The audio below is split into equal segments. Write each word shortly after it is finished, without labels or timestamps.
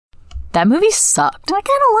That movie sucked. I kind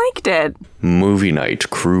of liked it. Movie Night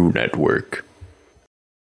Crew Network.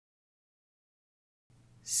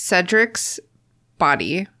 Cedric's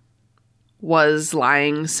body was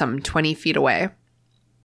lying some 20 feet away.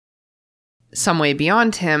 Some way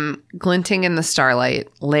beyond him, glinting in the starlight,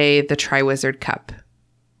 lay the Triwizard Cup.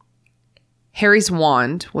 Harry's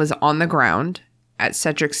wand was on the ground at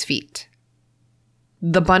Cedric's feet.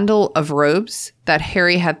 The bundle of robes that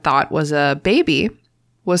Harry had thought was a baby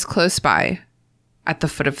was close by at the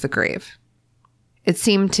foot of the grave. It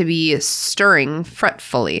seemed to be stirring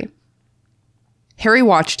fretfully. Harry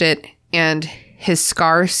watched it, and his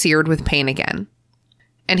scar seared with pain again.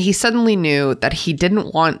 And he suddenly knew that he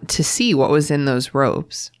didn't want to see what was in those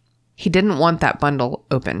robes. He didn't want that bundle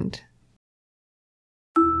opened.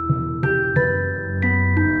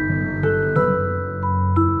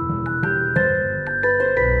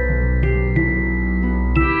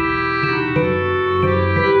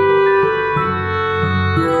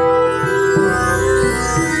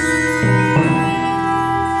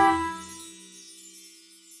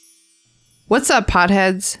 What's up,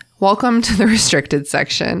 potheads? Welcome to the restricted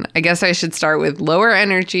section. I guess I should start with lower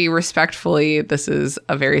energy, respectfully. This is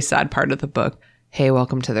a very sad part of the book. Hey,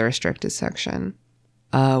 welcome to the restricted section.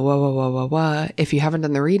 Whoa. If you haven't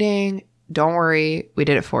done the reading, don't worry. We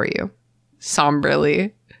did it for you.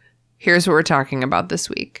 Somberly. Here's what we're talking about this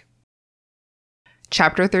week.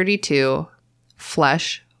 Chapter 32,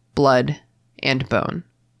 Flesh, Blood, and Bone.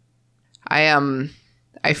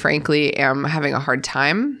 I frankly am having a hard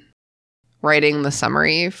time writing the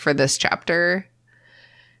summary for this chapter.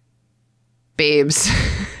 Babes,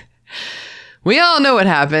 we all know what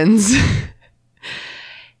happens.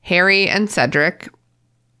 Harry and Cedric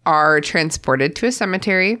are transported to a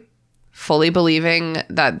cemetery, fully believing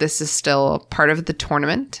that this is still part of the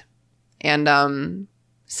tournament, and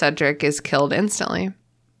Cedric is killed instantly.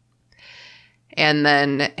 And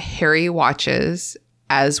then Harry watches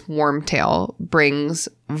as Wormtail brings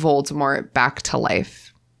Voldemort back to life.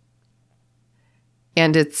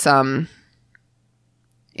 And it's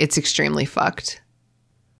extremely fucked.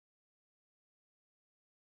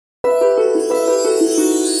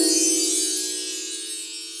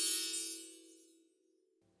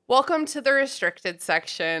 Welcome to the restricted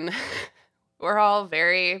section. We're all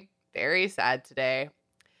very, very sad today.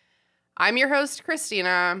 I'm your host,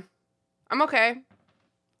 Christina. I'm okay.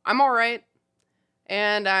 I'm all right.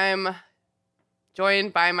 And I'm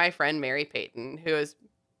joined by my friend, Mary Peyton, who is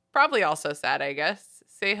probably also sad, I guess.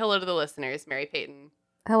 Say hello to the listeners, Mary Peyton.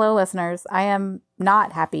 Hello, listeners. I am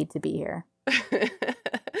not happy to be here.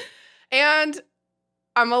 And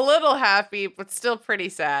I'm a little happy, but still pretty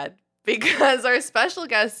sad, because our special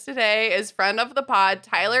guest today is friend of the pod,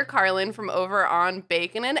 Tyler Carlin from over on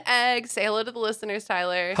Bacon and Eggs. Say hello to the listeners,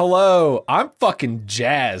 Tyler. Hello. I'm fucking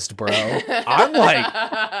jazzed, bro.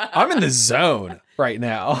 I'm in the zone right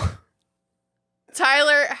now.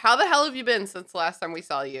 Tyler, how the hell have you been since the last time we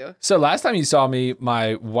saw you? So last time you saw me,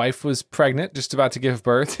 my wife was pregnant, just about to give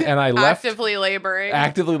birth, and I left. Actively laboring.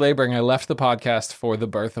 I left the podcast for the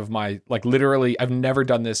birth of my, literally, I've never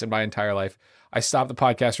done this in my entire life. I stopped the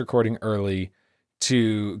podcast recording early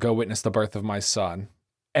to go witness the birth of my son.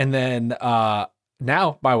 And then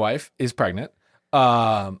now my wife is pregnant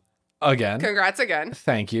again. Congrats again.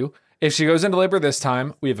 Thank you. If she goes into labor this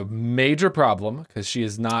time, we have a major problem because she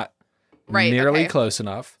is not nearly close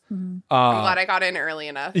enough. I'm glad I got in early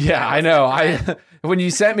enough. Yeah, I know. When you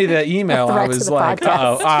sent me the email, I was like,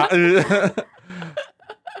 I'm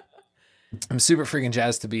super freaking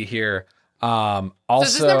jazzed to be here. Also, so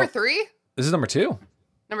is this number 3? This is number 2.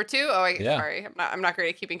 Number 2? Oh, sorry. I'm not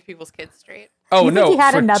great at keeping people's kids straight. Oh, no. You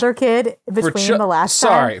had another kid between the last time?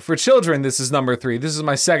 Sorry. For children, this is number 3. This is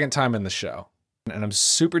my second time in the show. And I'm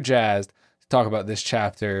super jazzed to talk about this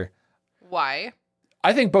chapter. Why?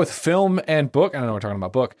 I think both film and book, I don't know, we're talking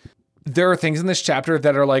about book, there are things in this chapter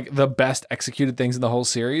that are like the best executed things in the whole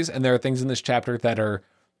series, and there are things in this chapter that are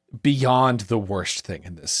beyond the worst thing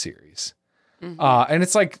in this series. Mm-hmm. And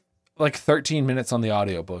it's like 13 minutes on the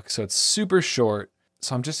audiobook, so it's super short,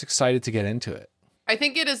 so I'm just excited to get into it. I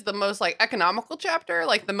think it is the most economical chapter,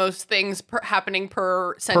 the most things happening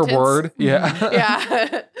per sentence. Per word, yeah.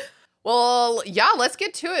 Yeah. Well, yeah, let's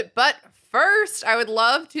get to it, but first, I would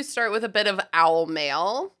love to start with a bit of owl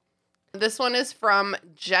mail. This one is from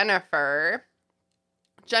Jennifer.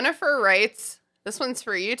 Jennifer writes, this one's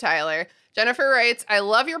for you, Tyler. Jennifer writes, I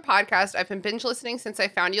love your podcast. I've been binge listening since I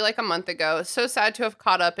found you a month ago. So sad to have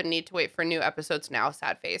caught up and need to wait for new episodes now.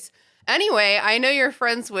 Sad face. Anyway, I know you're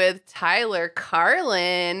friends with Tyler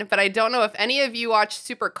Carlin, but I don't know if any of you watch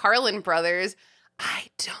Super Carlin Brothers. I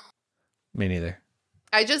don't. Me neither.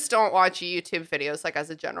 I just don't watch YouTube videos like as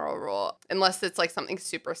a general rule, unless it's like something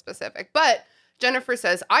super specific. But Jennifer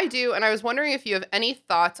says, I do, and I was wondering if you have any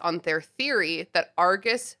thoughts on their theory that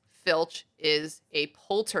Argus Filch is a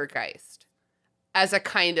poltergeist as a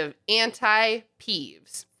kind of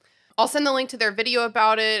anti-Peeves. I'll send the link to their video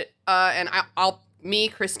about it, and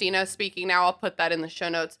Christina speaking now, I'll put that in the show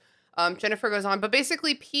notes. Jennifer goes on, but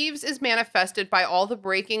basically Peeves is manifested by all the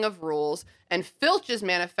breaking of rules, and Filch is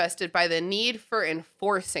manifested by the need for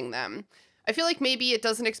enforcing them. I feel like maybe it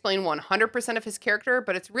doesn't explain 100% of his character,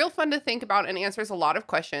 but it's real fun to think about and answers a lot of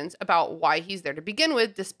questions about why he's there to begin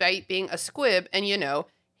with, despite being a squib and,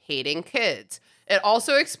 hating kids. It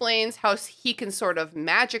also explains how he can sort of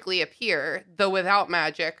magically appear, though without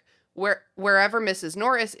magic, wherever Mrs.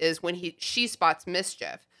 Norris is when she spots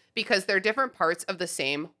mischief, because they're different parts of the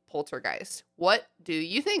same poltergeist. What do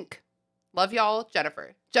you think? Love y'all,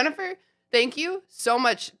 Jennifer. Jennifer, thank you so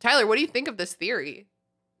much. Tyler, what do you think of this theory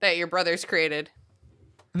that your brothers created?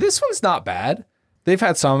 This one's not bad. They've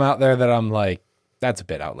had some out there that I'm like, that's a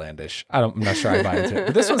bit outlandish. I'm not sure I buy into it.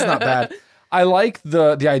 But this one's not bad. I like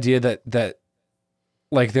the idea that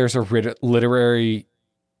like there's a literary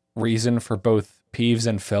reason for both Peeves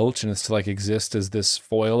and Filch, and it's to like exist as this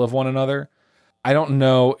foil of one another. I don't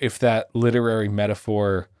know if that literary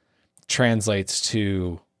metaphor translates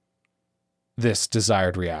to this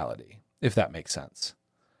desired reality, if that makes sense.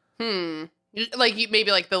 Like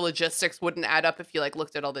maybe like the logistics wouldn't add up if you like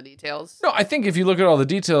looked at all the details. No, I think if you look at all the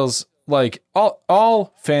details, like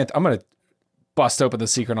all fan, I'm going to bust open the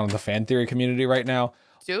secret on the fan theory community right now.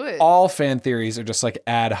 Do it. All fan theories are just like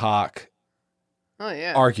ad hoc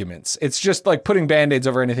arguments. It's just like putting band-aids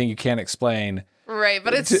over anything you can't explain. Right,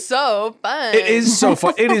 but it's so fun. It is so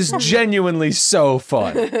fun. It is genuinely so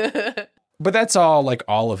fun. But that's all like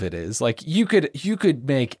all of it is. Like you could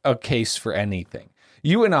make a case for anything.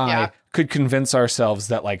 You and I could convince ourselves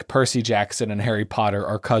that like Percy Jackson and Harry Potter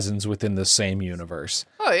are cousins within the same universe.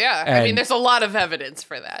 Oh yeah. I mean, there's a lot of evidence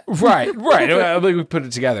for that. Right. We put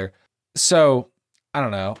it together. So, I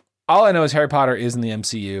don't know. All I know is Harry Potter is in the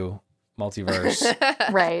MCU multiverse.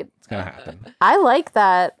 Right. It's going to happen. I like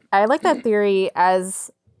that. I like that theory as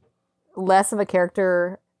less of a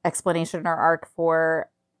character explanation or arc for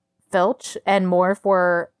Filch and more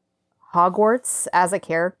for Hogwarts as a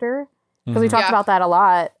character. Because we talked about that a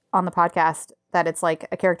lot on the podcast, that it's like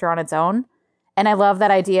a character on its own. And I love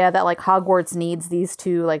that idea that like Hogwarts needs these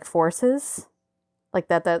two like forces. Like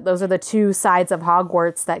that those are the two sides of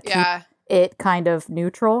Hogwarts that keep it kind of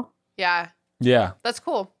neutral. Yeah. Yeah. That's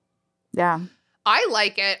cool. Yeah. I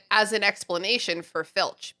like it as an explanation for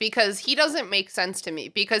Filch because he doesn't make sense to me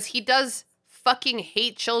because he does fucking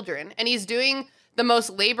hate children and he's doing the most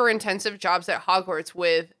labor-intensive jobs at Hogwarts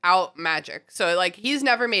without magic. So, like, he's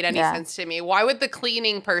never made any sense to me. Why would the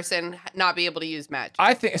cleaning person not be able to use magic?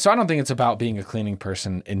 I don't think it's about being a cleaning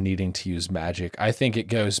person and needing to use magic. I think it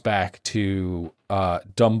goes back to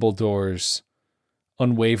Dumbledore's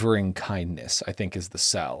unwavering kindness, I think is the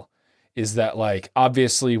sell. Is that, like,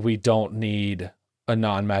 obviously we don't need a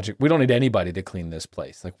non-magic... We don't need anybody to clean this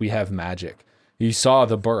place. Like, we have magic. You saw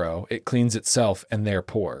the Burrow. It cleans itself, and they're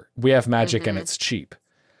poor. We have magic, and it's cheap.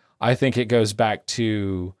 I think it goes back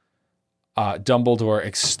to Dumbledore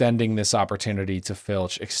extending this opportunity to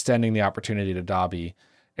Filch, extending the opportunity to Dobby,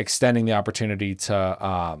 extending the opportunity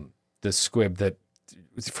to the squib that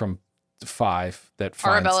from 5 that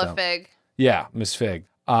finds Arabella them. Fig. Yeah, Miss Fig.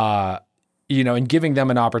 And giving them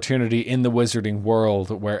an opportunity in the wizarding world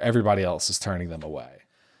where everybody else is turning them away.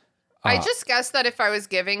 I just guess that if I was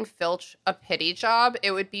giving Filch a pity job, it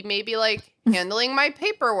would be maybe like handling my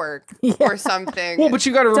paperwork or something. Well, but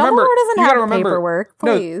you got to remember, Dumbledore doesn't have paperwork,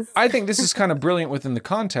 please. No, I think this is kind of brilliant within the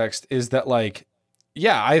context is that like,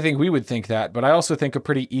 yeah, I think we would think that, but I also think a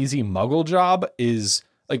pretty easy muggle job is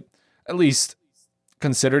like, at least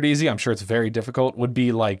considered easy. I'm sure it's very difficult would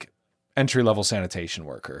be like entry-level sanitation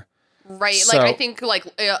worker. Right, So, like I think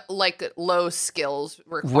like low skills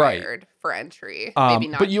required for entry. Maybe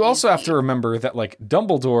not. But you also have easy. to remember that like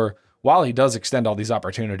Dumbledore, while he does extend all these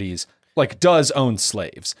opportunities, like does own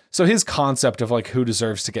slaves. So his concept of like who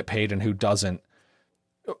deserves to get paid and who doesn't,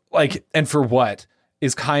 like, and for what,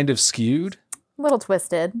 is kind of skewed. A little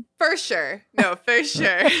twisted. For sure. No, for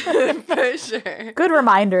sure. For sure. Good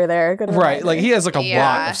reminder there. Good reminder. Right, like he has like a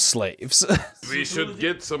lot of slaves. We should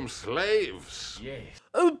get some slaves. Yes.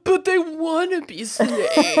 But they want to be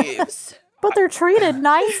slaves. But they're treated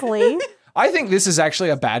nicely. I think this is actually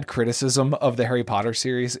a bad criticism of the Harry Potter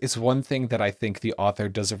series. It's one thing that I think the author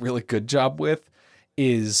does a really good job with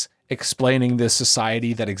is explaining this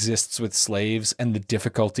society that exists with slaves and the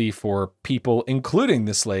difficulty for people, including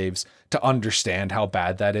the slaves, to understand how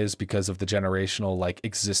bad that is because of the generational like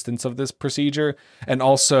existence of this procedure. And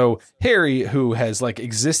also Harry, who has like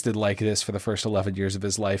existed like this for the first 11 years of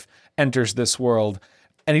his life, enters this world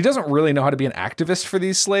and he doesn't really know how to be an activist for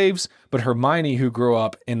these slaves. But Hermione, who grew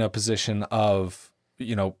up in a position of,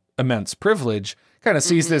 you know, immense privilege, kind of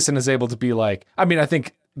sees this and is able to be like, I mean, I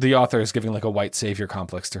think the author is giving like a white savior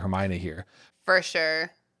complex to Hermione here. For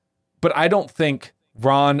sure. But I don't think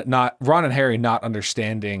Ron and Harry not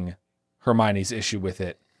understanding Hermione's issue with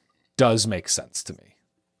it does make sense to me.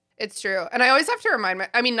 It's true. And I always have to remind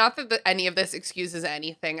I mean, not that any of this excuses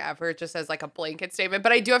anything ever, just as like a blanket statement,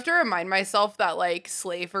 but I do have to remind myself that like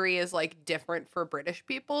slavery is like different for British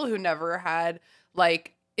people who never had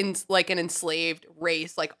like an enslaved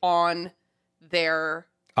race like on their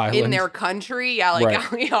island. In their country. Yeah,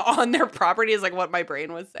 like right. On their property is like what my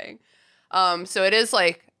brain was saying. So it is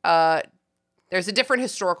like there's a different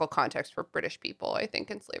historical context for British people, I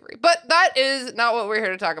think, in slavery. But that is not what we're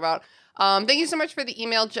here to talk about. Thank you so much for the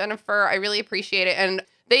email, Jennifer. I really appreciate it. And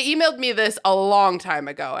they emailed me this a long time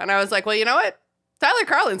ago. And I was like, well, you know what? Tyler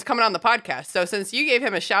Carlin's coming on the podcast. So since you gave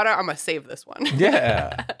him a shout out, I'm going to save this one.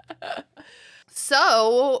 Yeah.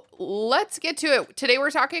 So let's get to it. Today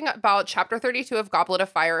we're talking about Chapter 32 of Goblet of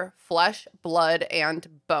Fire, Flesh, Blood, and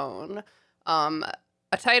Bone.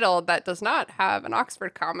 A title that does not have an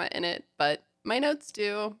Oxford comma in it, but my notes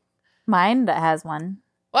do. Mine has one.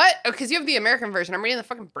 What? Oh, because you have the American version. I'm reading the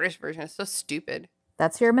fucking British version. It's so stupid.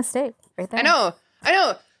 That's your mistake right there. I know.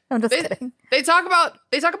 I'm just kidding. They talk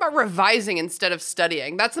about revising instead of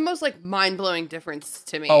studying. That's the most like mind-blowing difference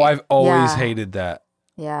to me. Oh, I've always hated that.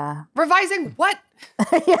 Yeah. Revising what?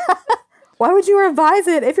 Yeah. Why would you revise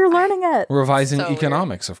it if you're learning it? Revising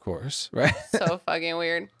economics, of course, right? So fucking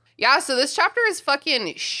weird. Yeah, so this chapter is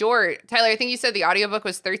fucking short. Tyler, I think you said the audiobook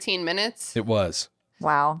was 13 minutes. It was.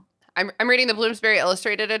 Wow. I'm reading the Bloomsbury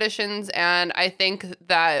Illustrated editions, and I think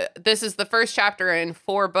that this is the first chapter in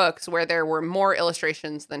 4 books where there were more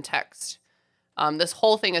illustrations than text. This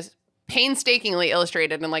whole thing is painstakingly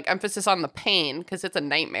illustrated and like emphasis on the pain because it's a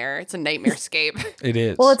nightmare. It's a nightmare-scape. It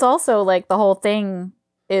is. Well, it's also like the whole thing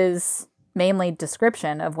is mainly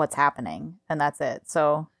description of what's happening, and that's it.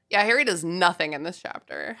 So yeah, Harry does nothing in this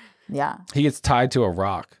chapter. Yeah. He gets tied to a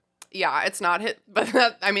rock. Yeah, it's not hit, but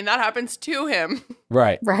that happens to him.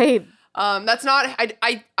 Right. Right. That's not,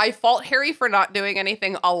 I fault Harry for not doing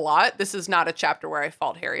anything a lot. This is not a chapter where I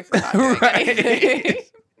fault Harry for not doing anything.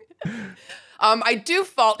 I do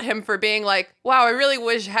fault him for being like, wow, I really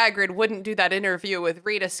wish Hagrid wouldn't do that interview with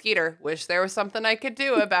Rita Skeeter. Wish there was something I could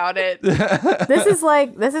do about it. This is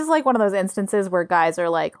like one of those instances where guys are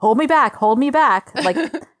like, hold me back.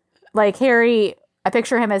 Like Harry, I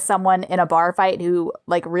picture him as someone in a bar fight who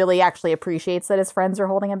like really actually appreciates that his friends are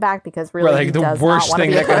holding him back because really like he the does worst not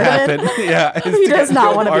thing that could happen. Yeah, he does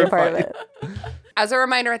not want to be a part of it. As a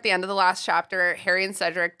reminder, at the end of the last chapter, Harry and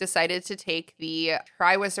Cedric decided to take the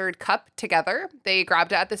Triwizard Cup together. They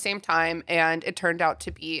grabbed it at the same time, and it turned out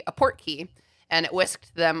to be a portkey, and it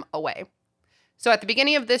whisked them away. So at the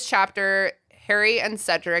beginning of this chapter, Harry and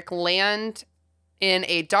Cedric land in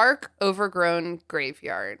a dark, overgrown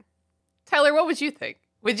graveyard. Tyler, what would you think?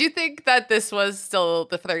 Would you think that this was still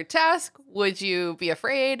the third task? Would you be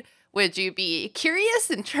afraid? Would you be curious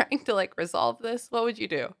and trying to like resolve this? What would you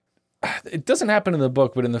do? It doesn't happen in the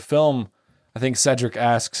book, but in the film, I think Cedric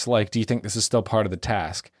asks, like, do you think this is still part of the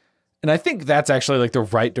task? And I think that's actually like the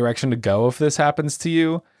right direction to go if this happens to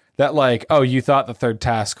you. That like, oh, you thought the third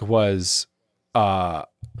task was the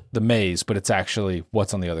maze, but it's actually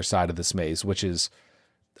what's on the other side of this maze, which is,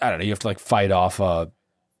 I don't know, you have to like fight off a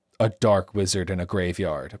dark wizard in a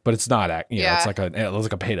graveyard, but it's not, it's like it looks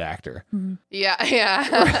like a paid actor. Mm-hmm.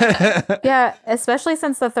 Yeah. Yeah, especially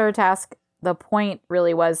since the third task, the point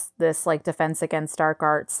really was this like defense against dark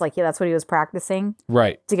arts. Like, yeah, that's what he was practicing.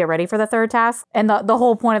 Right. To get ready for the third task. And the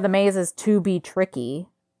whole point of the maze is to be tricky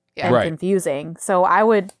and confusing. So I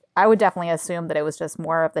would definitely assume that it was just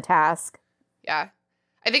more of the task. Yeah.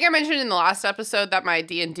 I think I mentioned in the last episode that my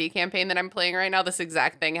D&D campaign that I'm playing right now, this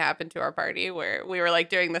exact thing happened to our party where we were like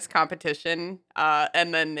doing this competition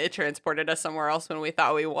and then it transported us somewhere else when we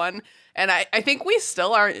thought we won. And I think we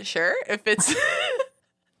still aren't sure if it's...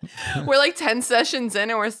 We're like 10 sessions in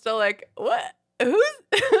and we're still like, what? Who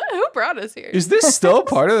brought us here? Is this still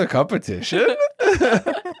part of the competition?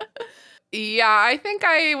 Yeah, I think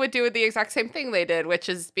I would do the exact same thing they did, which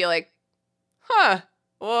is be like,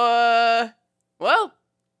 well,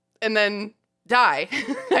 and then die.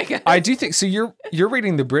 I guess. I do think so. You're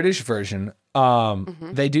reading the British version.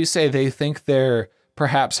 They do say they think their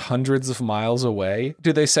perhaps hundreds of miles away.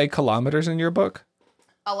 Do they say kilometers in your book?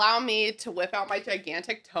 Allow me to whip out my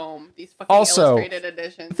gigantic tome. These fucking Also, illustrated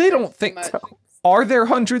editions. they There's don't think... too much. Are there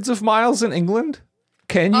hundreds of miles in England?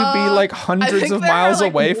 Can you be like I hundreds think of there are, miles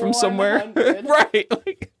like, away from somewhere? 100. Right.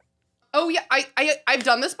 Like, Oh yeah, I've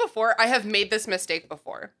done this before. I have made this mistake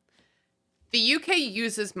before. The UK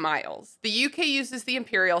uses miles. The UK uses the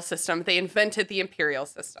imperial system. They invented the imperial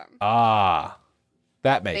system.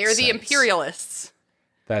 that makes They are sense. the imperialists.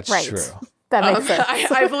 That's Right. true. That makes sense.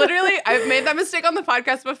 I've made that mistake on the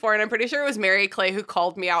podcast before, and I'm pretty sure it was Mary Clay who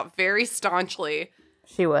called me out very staunchly.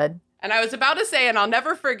 She would. And I was about to say, and I'll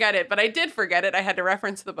never forget it, but I did forget it. I had to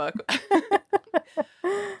reference the book.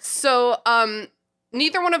 So,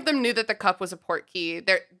 neither one of them knew that the cup was a portkey.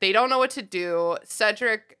 They don't know what to do.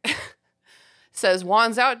 Cedric says,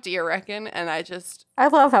 "Wands out, do you reckon?" And I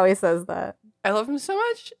love how he says that. I love him so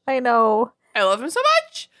much. I know. I love him so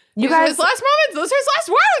much. You These are guys- his last moments. Those are his last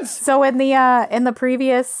words. So in the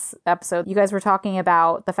previous episode, you guys were talking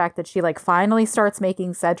about the fact that she like finally starts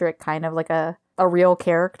making Cedric kind of like a real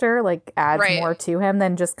character, like adds Right. more to him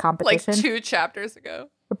than just Like competition. 2 chapters ago.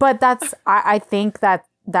 But that's I think that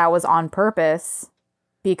was on purpose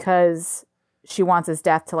because she wants his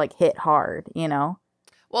death to like hit hard, you know?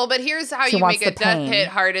 Well, but here's how She you wants make a the death pain. hit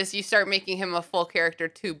hard is you start making him a full character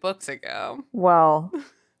 2 books ago. Well,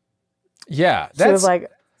 Yeah. she was like,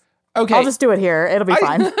 okay. I'll just do it here. It'll be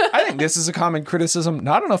fine. I think this is a common criticism.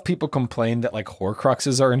 Not enough people complain that like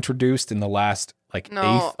Horcruxes are introduced in the last like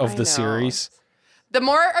No, eighth of I the know. series. The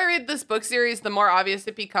more I read this book series, the more obvious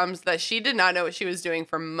it becomes that she did not know what she was doing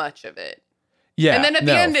for much of it. Yeah. And then at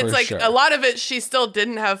the end, it's for like sure. a lot of it she still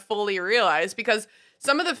didn't have fully realized, because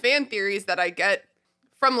some of the fan theories that I get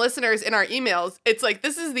from listeners in our emails, it's like,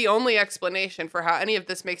 this is the only explanation for how any of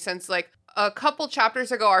this makes sense. Like a couple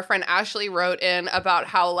chapters ago, our friend Ashley wrote in about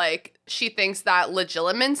how like she thinks that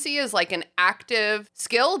legilimency is like an active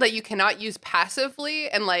skill that you cannot use passively,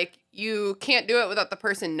 and like you can't do it without the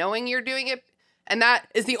person knowing you're doing it. And that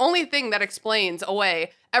is the only thing that explains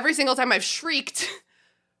away every single time I've shrieked,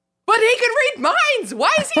 "But he can read minds!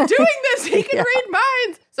 Why is he doing this? He can read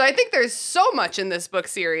minds!" So I think there's so much in this book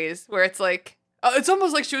series where it's like, it's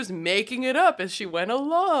almost like she was making it up as she went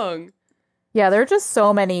along. Yeah, there are just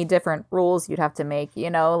so many different rules you'd have to make, you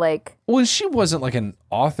know, like Well, she wasn't like an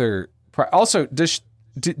author. Also,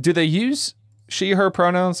 do they use she, her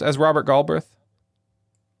pronouns as Robert Galbraith?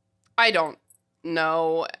 I don't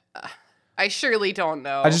know. I surely don't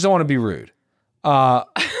know. I just don't want to be rude. right,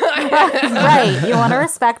 you want to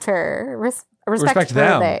respect her. Respect her,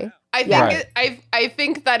 them. they. I think Right. I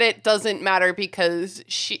think that it doesn't matter because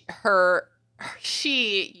she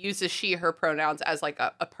uses she, her pronouns as like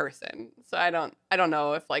a person. So I don't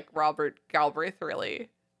know if like Robert Galbraith really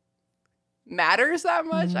matters that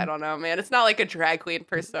much. I don't know, man. It's not like a drag queen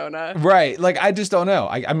persona. Right. Like, I just don't know.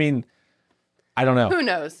 I mean, I don't know. Who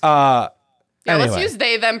knows? Yeah, Let's anyway. use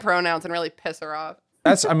they them pronouns and really piss her off.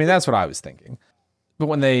 That's what I was thinking. But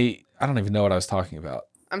when I don't even know what I was talking about.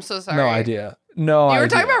 I'm so sorry. No idea. No You idea. were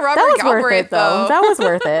talking about That Robert was worth Galbraith it though. though. That was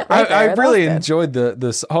worth it. Right there. I That really was good. enjoyed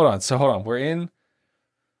this. Hold on. We're in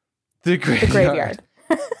the graveyard.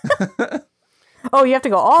 The graveyard. Oh, you have to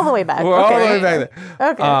go all the way back. We're all the Okay. way back there.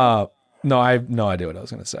 Okay. No, I have no idea what I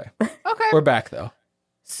was going to say. Okay. We're back though.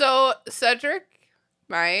 So Cedric,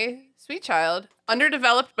 my sweet child,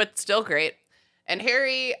 underdeveloped but still great, and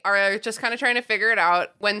Harry are just kind of trying to figure it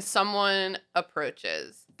out when someone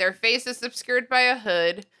approaches. Their face is obscured by a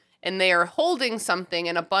hood, and they are holding something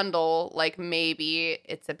in a bundle, like maybe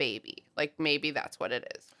it's a baby. Like maybe that's what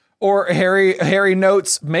it is. Or Harry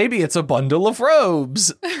notes, maybe it's a bundle of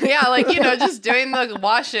robes. Yeah, like, just doing the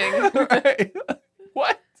washing. Right.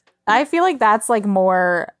 What? I feel like that's like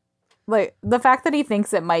more like the fact that he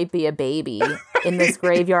thinks it might be a baby in this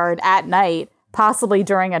graveyard at night, possibly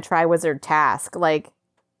during a Triwizard task. Like,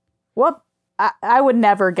 what? I would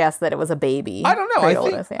never guess that it was a baby. I don't know. cradled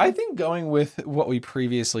in his hand. I think going with what we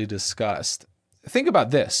previously discussed, think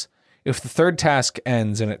about this. If the third task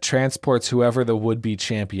ends and it transports whoever the would-be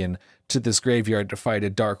champion to this graveyard to fight a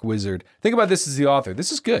dark wizard, think about this as the author.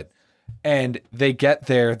 This is good. And they get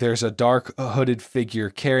there, there's a dark hooded figure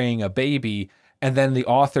carrying a baby, and then the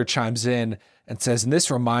author chimes in and says, and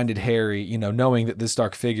this reminded Harry, knowing that this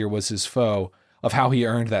dark figure was his foe, of how he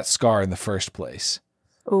earned that scar in the first place.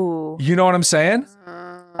 Ooh. You know what I'm saying?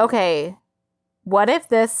 Okay. What if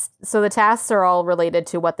so the tasks are all related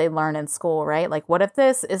to what they learn in school, right? Like, what if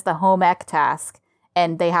this is the home ec task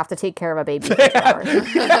and they have to take care of a baby for 2 hours?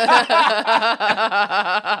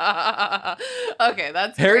 Okay,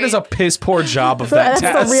 that's Harry great. does a piss poor job of that That's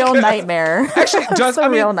task. the real nightmare. Actually, does the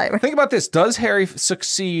real nightmare. think about this? Does Harry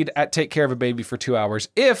succeed at take care of a baby for 2 hours?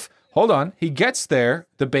 If hold on, he gets there,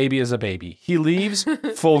 the baby is a baby. He leaves,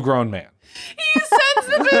 full grown man. He sends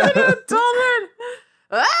the baby to a dolphin.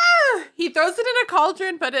 Ah! He throws it in a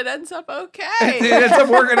cauldron, but it ends up okay. It ends up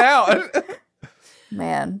working out.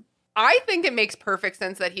 Man. I think it makes perfect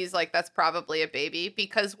sense that he's like, that's probably a baby,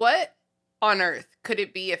 because what on earth could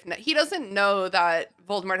it be if he doesn't know that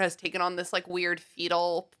Voldemort has taken on this like weird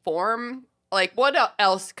fetal form? Like, what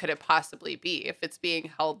else could it possibly be if it's being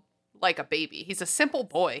held like a baby? He's a simple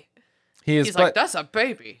boy. He's like, that's a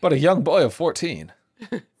baby. But a young boy of 14.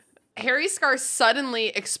 Harry's scar suddenly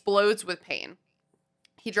explodes with pain.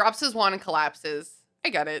 He drops his wand and collapses. I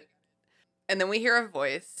get it. And then we hear a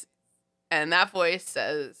voice, and that voice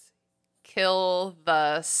says, "Kill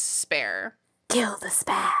the spare." Kill the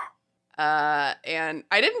spare. And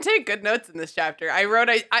I didn't take good notes in this chapter. I wrote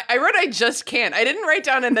I just can't. I didn't write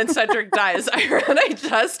down and then Cedric dies. I wrote I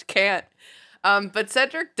just can't. But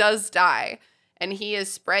Cedric does die, and he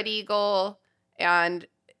is spread eagle, and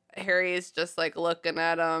Harry is just like looking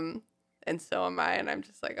at him, and so am I, and I'm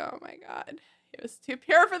just like, oh my god, it was too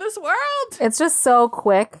pure for this world. It's just so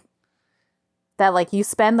quick that like you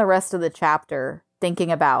spend the rest of the chapter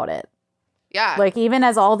thinking about it. Yeah. Like even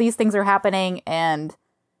as all these things are happening and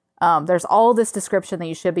there's all this description that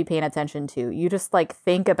you should be paying attention to, you just like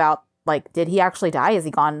think about like, did he actually die? Is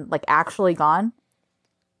he gone? Like actually gone?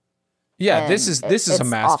 Yeah, And this is a it's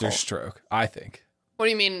master awful. stroke, I think. What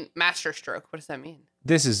do you mean master stroke? What does that mean?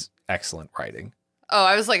 This is excellent writing. Oh,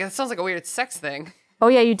 I was like, it sounds like a weird sex thing. Oh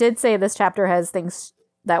yeah, you did say this chapter has things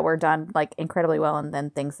that were done like incredibly well and then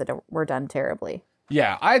things that were done terribly.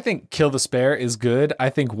 Yeah, I think Kill the Spare is good. I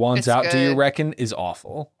think Wands It's Out, Do You good. Reckon is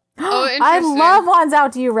awful. Oh, I interesting. love Wands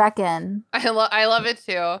Out, Do You Reckon? I love it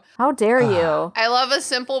too. How dare you? I love a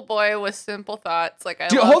simple boy with simple thoughts. Like I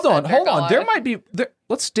Dude, love hold on. Cedric a lot. There might be...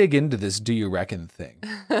 let's dig into this Do You Reckon thing.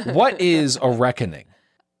 What is a reckoning?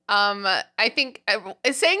 I think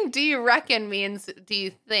saying "do you reckon" means "do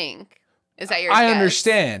you think." Is that your? I guess?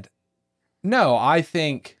 understand. No, I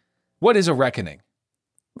think... What is a reckoning?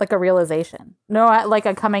 Like a realization. No, like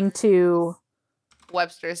a coming to...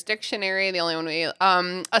 Webster's dictionary. The only one we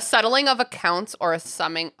a settling of accounts or a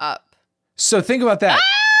summing up. So think about that.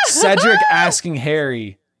 Cedric asking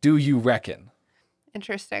Harry, do you reckon?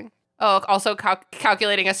 Interesting. Oh, also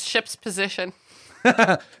calculating a ship's position.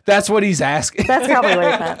 That's what he's asking. That's probably what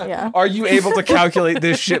it meant, yeah. Are you able to calculate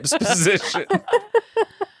this ship's position?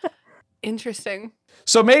 Interesting.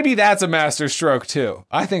 So maybe that's a master stroke too.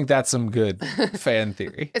 I think that's some good fan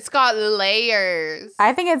theory. It's got layers.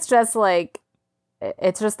 I think it's just like,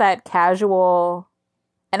 it's just that casual,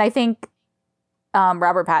 and I think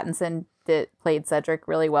Robert Pattinson played Cedric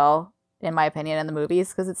really well, in my opinion, in the movies,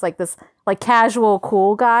 because it's like this like casual,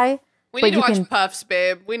 cool guy. We but need to you watch can- Puffs,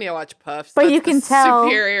 babe. We need to watch Puffs. But That's you can the tell-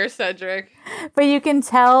 superior Cedric. But you can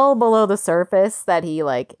tell below the surface that he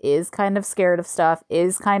like is kind of scared of stuff,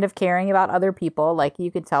 is kind of caring about other people. Like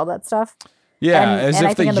you could tell that stuff. Yeah, And- as and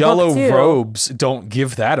I if the think in the book, yellow too- robes don't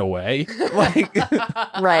give that away. Like,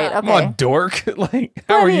 Right. come Okay. on, dork. Like, But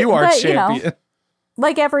how are it- you our but, you know, champion?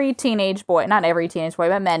 Like every teenage boy, not every teenage boy,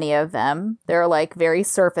 but many of them, they're like very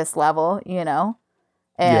surface level, you know?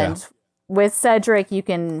 And with Cedric, you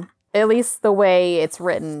can, at least the way it's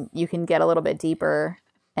written, you can get a little bit deeper.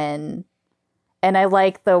 And I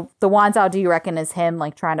like the Wands Out, Do You Reckon is him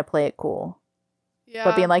like trying to play it cool. Yeah.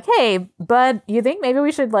 But being like, hey, bud, you think maybe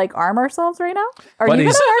we should like arm ourselves right now? Are But you going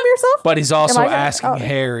he's- to arm yourself? But he's also Am I gonna- asking oh.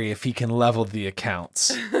 Harry if he can level the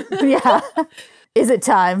accounts. Yeah. Is it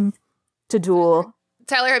time to duel?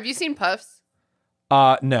 Tyler, have you seen Puffs?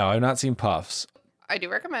 No, I've not seen Puffs. I do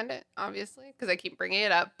recommend it, obviously, because I keep bringing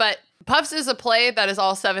it up. But Puffs is a play that is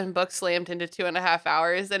all 7 books slammed into 2.5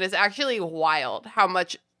 hours. And it's actually wild how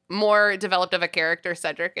much more developed of a character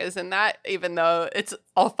Cedric is in that, even though it's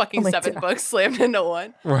all fucking Only 7 2. books slammed into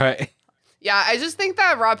one. Right. Yeah, I just think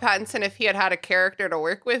that Rob Pattinson, if he had had a character to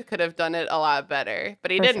work with, could have done it a lot better.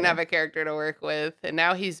 But he For didn't sure. have a character to work with, and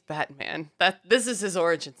now he's Batman. This is his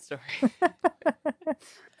origin story.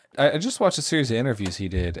 I just watched a series of interviews he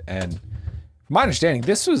did, and from my understanding,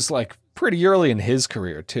 this was like pretty early in his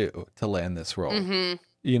career too to land this role. Mm-hmm.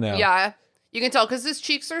 You know? Yeah, you can tell because his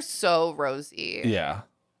cheeks are so rosy. Yeah.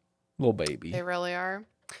 Little baby. They really are.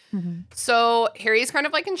 Mm-hmm. So Harry's kind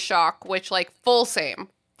of like in shock, which like full same.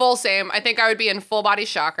 I think I would be in full body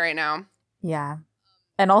shock right now. Yeah.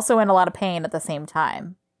 And also in a lot of pain at the same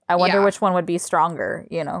time. I wonder Yeah. which one would be stronger,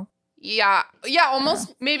 you know? Yeah,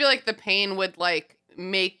 almost maybe like the pain would like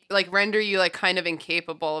render you like kind of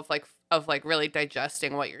incapable of really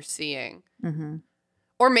digesting what you're seeing. Mm-hmm.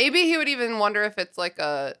 Or maybe he would even wonder if it's like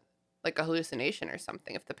a hallucination or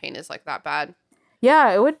something, if the pain is like that bad.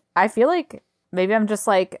 Yeah, it would. I feel like maybe I'm just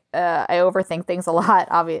like I overthink things a lot,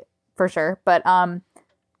 for sure. But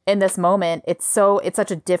in this moment, it's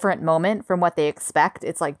such a different moment from what they expect.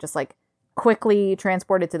 It's like just like quickly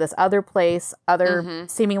transported to this other place, other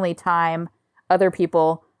seemingly time, other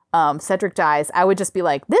people. Cedric dies. I would just be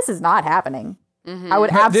like, this is not happening. I would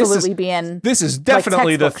absolutely be in. This is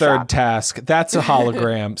definitely the textbook third shock. task. That's a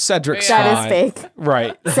hologram. Cedric's That fine. is fake.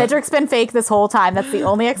 Right. Cedric's been fake this whole time. That's the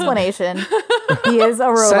only explanation. He is a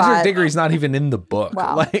robot. Cedric Diggory's not even in the book.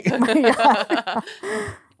 Wow. Like,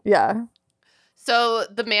 Yeah. So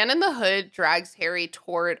the man in the hood drags Harry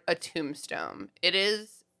toward a tombstone. It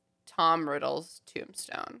is Tom Riddle's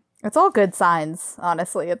tombstone. It's all good signs,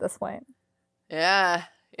 honestly, at this point. Yeah.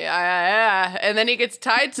 And then he gets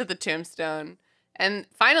tied to the tombstone. And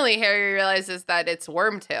finally, Harry realizes that it's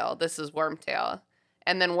Wormtail. This is Wormtail.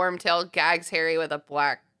 And then Wormtail gags Harry with a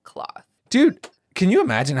black cloth. dude, can you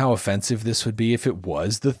imagine how offensive this would be if it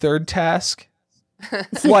was the third task?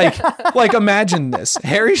 like imagine this.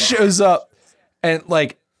 Harry shows up and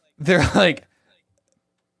like they're like,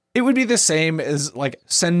 it would be the same as like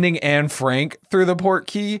sending Anne Frank through the port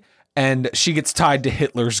key and she gets tied to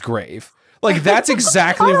Hitler's grave. Like that's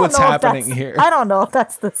exactly what's happening here. I don't know if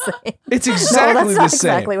that's the same. It's No, exactly that's not the same.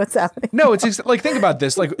 exactly what's happening. No, it's like think about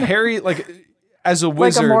this. Like Harry, like as a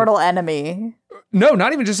wizard, Like a mortal enemy. no,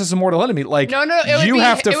 not even just as a mortal enemy. Like No, it would you be,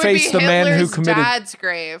 have to it would face be the man who Hitler's committed. dad's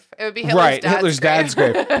grave. It would be Hitler's Right, dad's Hitler's grave.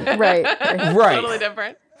 dad's grave. Right. Right. Totally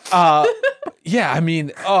different. Yeah, I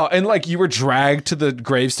mean, and like you were dragged to the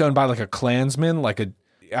gravestone by like a Klansman, like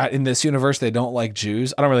in this universe they don't like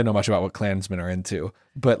Jews. I don't really know much about what Klansmen are into,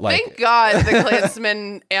 but like Thank God the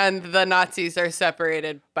Klansmen and the Nazis are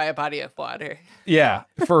separated by a body of water. yeah,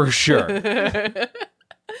 for sure.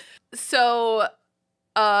 So,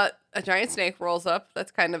 a giant snake rolls up.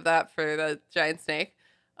 That's kind of that for the giant snake.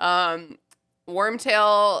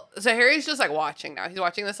 Wormtail. So Harry's just like watching now. He's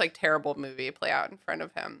watching this like terrible movie play out in front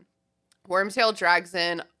of him. Wormtail drags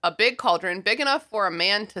in a big cauldron, big enough for a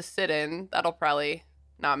man to sit in. That'll probably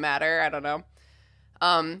not matter. I don't know.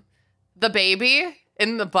 The baby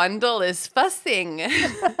in the bundle is fussing.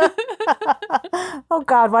 Oh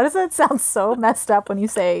God, why does that sound so messed up when you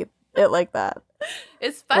say it like that?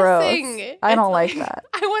 It's Gross. fussing. I don't It's like that.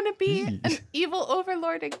 I want to be an evil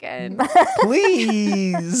overlord again.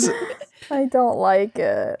 Please. I don't like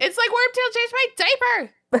it. It's like Wormtail changed my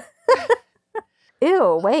diaper.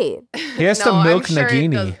 Ew, wait. He has No, to I'm milk sure it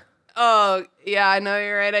Nagini. does. Oh, yeah, I know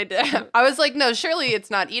you're right. I did. I was like, no, surely it's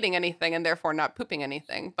not eating anything and therefore not pooping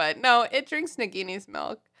anything. But no, it drinks Nagini's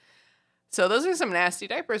milk. So those are some nasty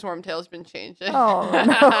diapers Wormtail's been changing. Oh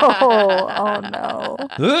no. Oh no.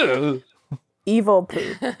 Ugh. Evil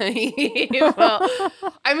poop. Evil.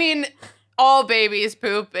 I mean, all babies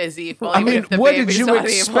poop is evil. I even mean, if the what did baby's you not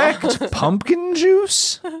expect? evil. Pumpkin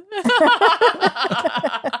juice?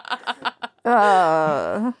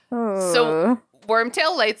 So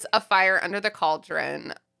Wormtail lights a fire under the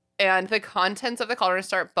cauldron, and the contents of the cauldron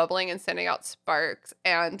start bubbling and sending out sparks.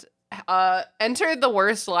 And enter the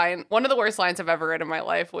worst line, one of the worst lines I've ever read in my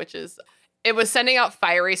life, which is, it was sending out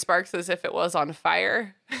fiery sparks as if it was on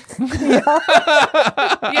fire.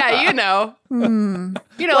 Yeah, you know.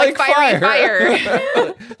 You know, like fiery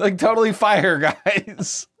fire. Like totally fire,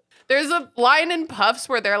 guys. There's a line in Puffs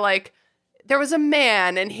where they're like, there was a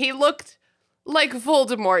man and he looked like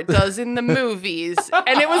Voldemort does in the movies,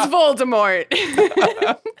 and it was Voldemort.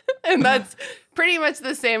 And that's pretty much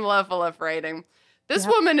the same level of writing. This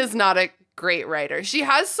woman is not a great writer. She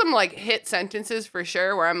has some like hit sentences for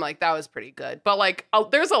sure where I'm like, that was pretty good. But like,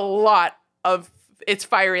 there's a lot of it's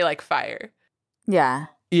fiery like fire. Yeah.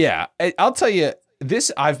 Yeah, I'll tell you this.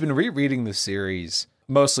 I've been rereading the series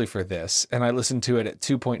mostly for this, and I listened to it at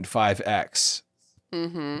 2.5x.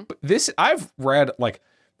 But this, I've read, like,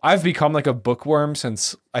 I've become like a bookworm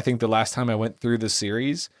since I think the last time I went through the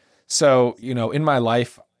series. So, you know, in my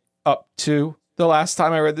life up to the last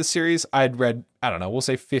time I read the series, I'd read, I don't know, we'll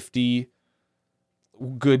say 50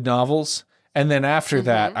 good novels. And then after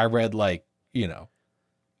that, I read like, you know,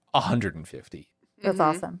 150. That's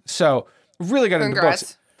awesome. So really got into Congrats.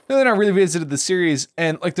 books. And then I revisited the series,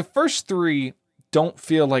 and like the first three don't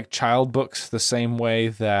feel like child books the same way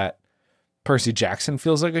that Percy Jackson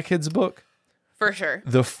feels like a kid's book. For sure.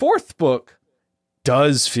 The fourth book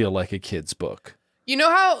does feel like a kid's book. You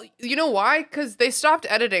know why? Because they stopped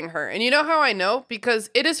editing her. And you know how I know? Because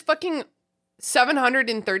it is fucking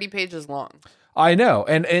 730 pages long. I know.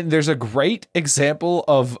 And there's a great example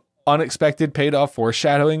of unexpected paid off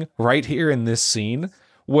foreshadowing right here in this scene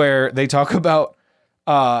where they talk about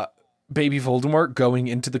baby Voldemort going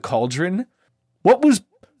into the cauldron. What was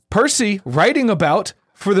Percy writing about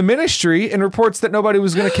for the Ministry in reports that nobody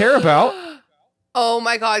was going to care about? Oh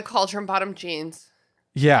my God, cauldron bottom jeans.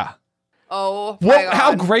 Yeah. Oh my God.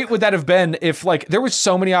 How great would that have been if like there was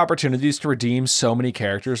so many opportunities to redeem so many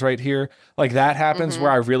characters right here. Like that happens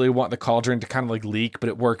where I really want the cauldron to kind of like leak, but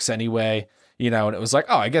it works anyway. You know, and it was like,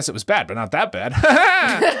 oh, I guess it was bad, but not that bad.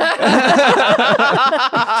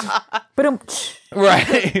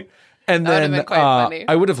 Right. And That would've then been quite funny.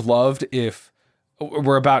 I would have loved if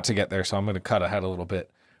we're about to get there, so I'm going to cut ahead a little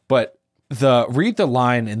bit. But read the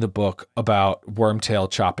line in the book about Wormtail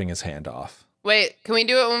chopping his hand off. Wait, can we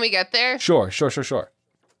do it when we get there? Sure.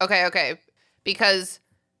 Okay. Because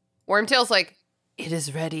Wormtail's like, it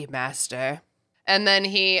is ready, master. And then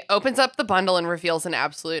he opens up the bundle and reveals an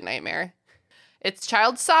absolute nightmare. It's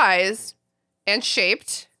child-sized and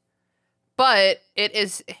shaped, but it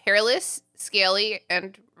is hairless, scaly,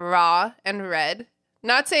 and raw and red.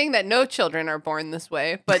 Not saying that no children are born this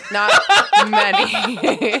way, but not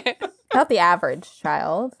many. Not the average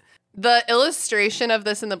child. The illustration of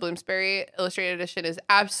this in the Bloomsbury Illustrated Edition is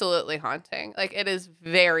absolutely haunting. Like, it is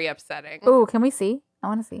very upsetting. Ooh, can we see? I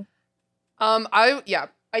want to see.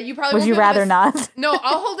 You probably Would won't you be able rather to not? No,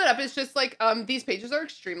 I'll hold it up. It's just like these pages are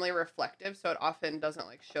extremely reflective, so it often doesn't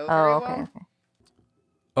like show very Oh, okay. well.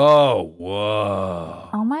 Oh, whoa.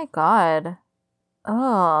 Oh my God.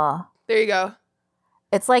 Oh, There you go.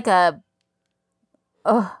 it's like a.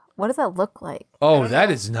 Oh, what does that look like? Oh, that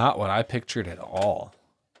is not what I pictured at all.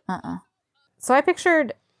 So I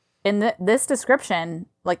pictured in this description,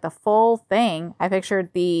 like the full thing, I pictured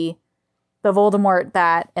the Voldemort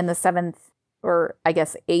that in the 7th or I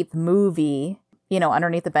guess 8th movie, you know,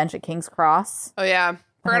 underneath the bench at King's Cross. Oh yeah, when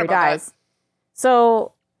forgot Harry about dies.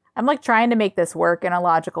 So I'm like trying to make this work in a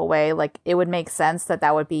logical way. Like it would make sense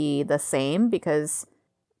that would be the same because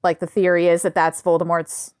like the theory is that that's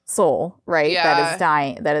Voldemort's soul, right? Yeah. That is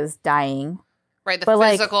dying. that. Right, the But,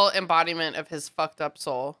 like- physical embodiment of his fucked up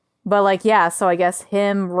soul. But like, yeah, so I guess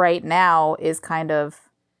him right now is kind of,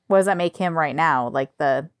 what does that make him right now? Like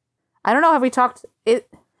I don't know, have we talked,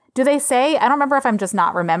 do they say, I don't remember if I'm just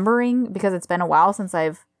not remembering because it's been a while since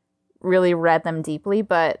I've really read them deeply,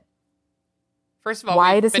 but First of all,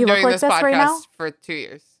 Why we've does been he look doing like this this podcast right now? for 2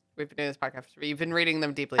 years. We've been doing this podcast for, you've been reading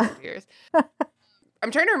them deeply for 2 years.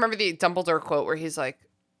 I'm trying to remember the Dumbledore quote where he's like,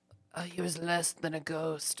 oh, he was less than a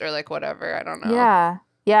ghost or like whatever. I don't know.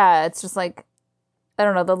 yeah, it's just like, I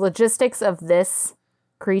don't know, the logistics of this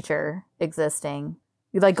creature existing.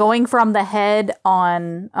 Like going from the head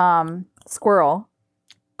on Squirrel.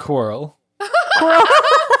 Coral.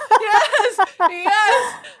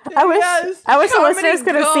 Yes. I wish the listeners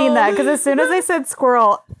could have seen that because as soon as they said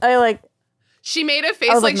Squirrel, I like, She made a face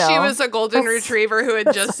I was like like, she no. was a golden retriever who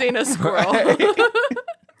had just seen a squirrel. I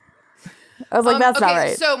was like, that's not okay,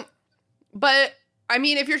 right. So, but I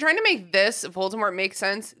mean, if you're trying to make this Voldemort make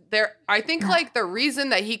sense, I think like the reason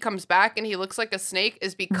that he comes back and he looks like a snake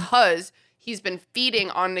is because he's been feeding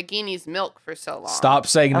on Nagini's milk for so long. Stop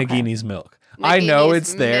saying Okay. Nagini's milk. I know Nagini's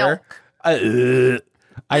it's there. milk.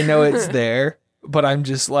 I know it's there, but I'm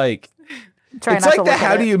just like, Try it's not like to the look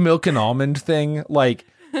how at do it. you milk an almond thing. Like,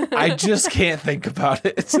 I just can't think about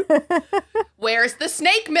it. Where's the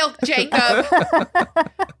snake milk, Jacob?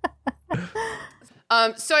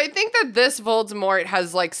 So I think that this Voldemort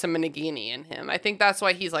has like some Nagini in him. I think that's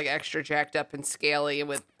why he's like extra jacked up and scaly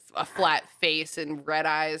with a flat face and red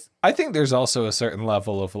eyes. I think there's also a certain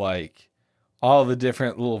level of like all the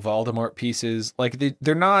different little Voldemort pieces. Like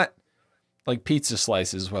they're not like pizza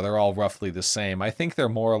slices where they're all roughly the same. I think they're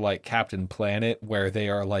more like Captain Planet where they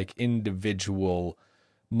are like individual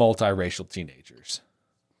multiracial teenagers.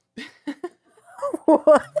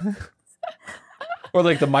 Or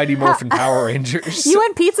like the Mighty Morphin Power Rangers. You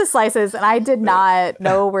went pizza slices, and I did not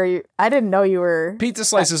know where you. I didn't know you were. Pizza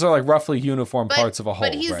slices are like roughly uniform But, parts of a whole.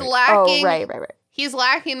 but he's right? lacking. Oh, right. He's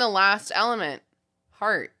lacking the last element,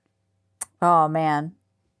 heart. Oh man.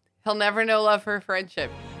 He'll never know love or friendship.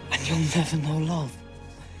 And you'll never know love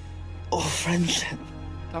or friendship.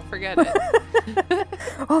 Don't forget it.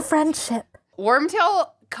 Oh, friendship.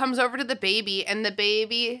 Wormtail comes over to the baby, and the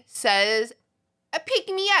baby says, "Pick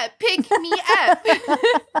me up, pick me up."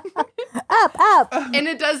 Up. And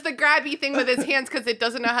it does the grabby thing with its hands because it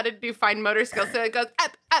doesn't know how to do fine motor skills. So it goes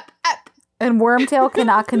up, up, up. And Wormtail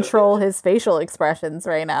cannot control his facial expressions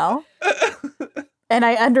right now. And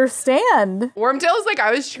I understand. Wormtail is like,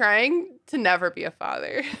 I was trying to never be a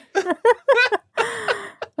father.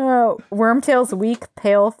 Wormtail's weak,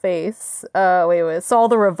 pale face. Wait. Saw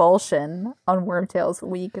the revulsion on Wormtail's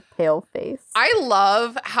weak, pale face. I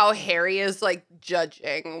love how Harry is like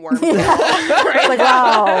judging Wormtail. It's like,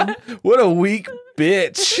 wow. What a weak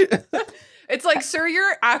bitch. It's like, sir,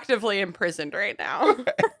 you're actively imprisoned right now.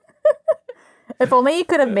 If only you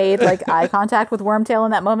could have made like eye contact with Wormtail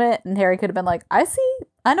in that moment, and Harry could have been like, I see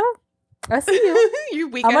you. You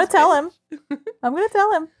weak. I'm gonna tell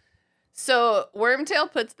him. So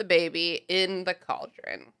Wormtail puts the baby in the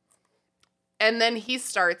cauldron, and then he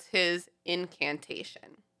starts his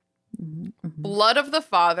incantation. Blood of the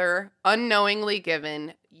Father, unknowingly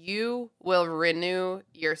given, you will renew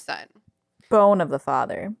your son. Bone of the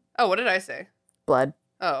Father. Oh, what did I say? Blood.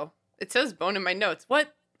 Oh, it says bone in my notes.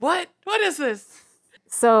 What is this?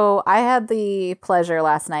 So I had the pleasure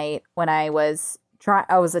last night when I was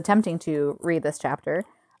attempting to read this chapter.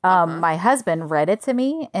 My husband read it to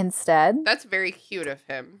me instead, That's very cute of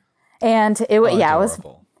him. and it was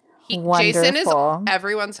Adorable. Jason is Wonderful.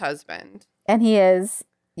 everyone's husband. and he's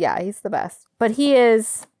the best. But he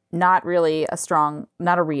is not really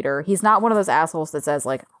not a reader. He's not one of those assholes that says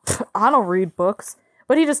like, I don't read books,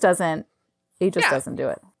 but he just doesn't do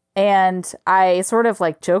it. And I sort of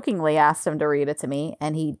like jokingly asked him to read it to me,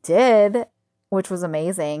 and he did, which was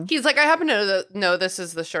amazing. He's like, I happen to know this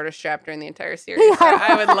is the shortest chapter in the entire series. So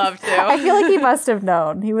I would love to. I feel like he must have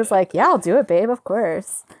known. He was like, yeah, I'll do it, babe, of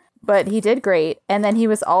course. But he did great. And then he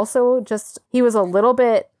was also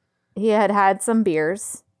he had some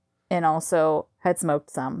beers and also had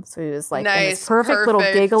smoked some. So he was like in this perfect little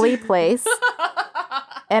giggly place.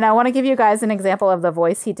 And I want to give you guys an example of the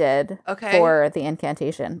voice he did for the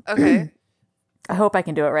incantation. Okay. I hope I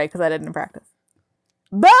can do it right because I didn't practice.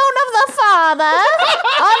 Bone of the Father,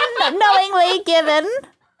 unknowingly given,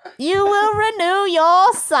 you will renew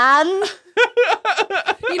your son.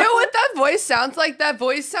 You know what that voice sounds like? That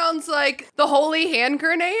voice sounds like the holy hand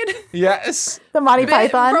grenade. Yes. The Monty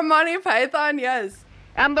Python. From Monty Python, yes.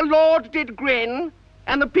 And the Lord did grin,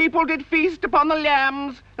 and the people did feast upon the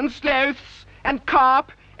lambs, and sloths, and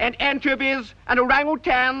carp, and anchovies, and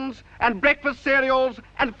orangutans, and breakfast cereals,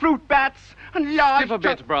 and fruit bats, and large... Skip a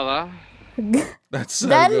bit, brother. That's so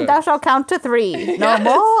Then good. thou shalt count to 3. No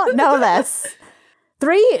more, no less.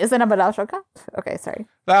 3 is the number thou shalt count. Okay, sorry.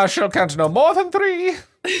 Thou shalt count no more than 3.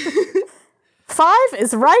 5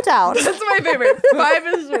 is right out. That's my favorite. 5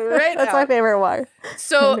 is right That's my favorite one.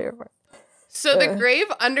 So, My favorite one. so the grave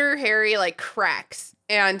under Harry like cracks,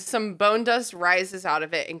 and some bone dust rises out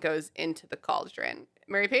of it and goes into the cauldron.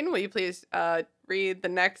 Mary Payton, will you please read the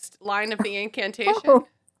next line of the incantation?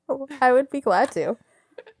 Oh, I would be glad to.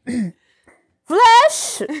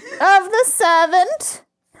 Flesh of the servant,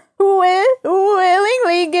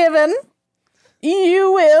 willingly given,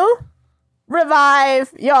 you will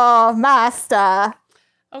revive your master.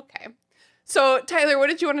 Okay. So, Tyler, what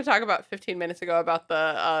did you want to talk about 15 minutes ago about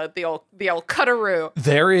the old cutaroo?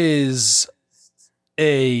 There is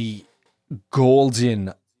a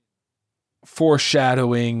golden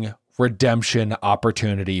foreshadowing redemption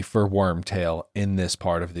opportunity for Wormtail in this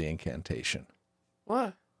part of the incantation.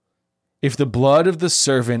 What? If the blood of the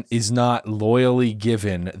servant is not loyally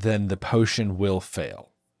given, then the potion will fail,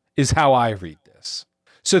 is how I read this.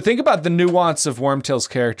 So think about the nuance of Wormtail's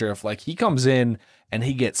character. If like he comes in and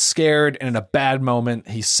he gets scared and in a bad moment,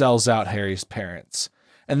 he sells out Harry's parents.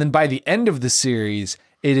 And then by the end of the series,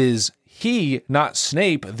 it is he, not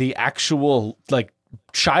Snape, the actual like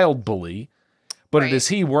child bully, but it is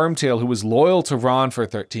he, Wormtail, who was loyal to Ron for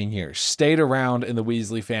 13 years, stayed around in the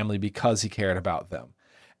Weasley family because he cared about them,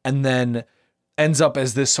 and then ends up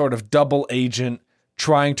as this sort of double agent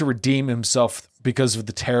trying to redeem himself because of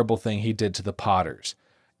the terrible thing he did to the Potters.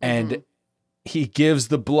 And he gives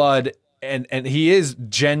the blood, and he is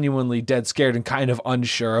genuinely dead scared and kind of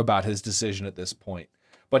unsure about his decision at this point.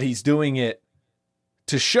 But he's doing it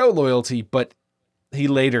to show loyalty, but he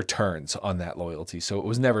later turns on that loyalty. So it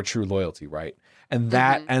was never true loyalty, right? And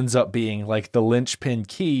that ends up being like the linchpin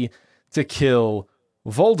key to kill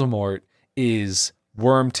Voldemort is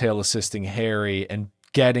Wormtail assisting Harry and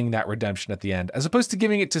getting that redemption at the end, as opposed to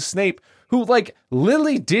giving it to Snape, who like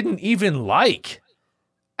Lily didn't even like.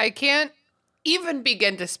 I can't even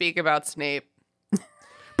begin to speak about Snape.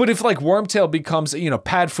 But if like Wormtail becomes,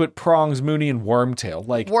 Padfoot, Prongs, Moony, and Wormtail,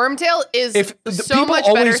 like Wormtail is so much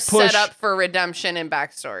better set up for redemption and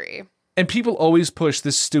backstory. And people always push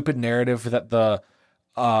this stupid narrative that the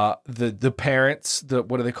parents,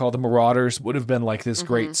 what do they call the Marauders, would have been like this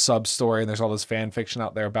great sub story, and there's all this fan fiction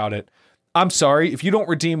out there about it. I'm sorry, if you don't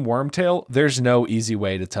redeem Wormtail, there's no easy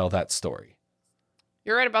way to tell that story.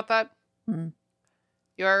 You're right about that.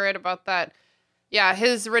 You are right about that. Yeah,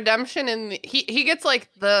 his redemption he gets like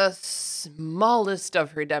the smallest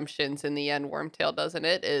of redemptions in the end. Wormtail doesn't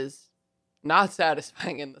it? Is not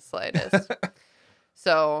satisfying in the slightest.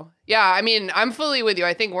 So yeah, I mean, I'm fully with you.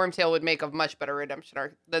 I think Wormtail would make a much better redemption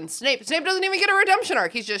arc than Snape. Snape doesn't even get a redemption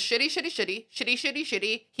arc. He's just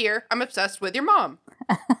shitty. Here, I'm obsessed with your mom.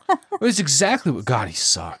 It's exactly what. God, he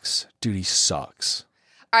sucks, dude. He sucks.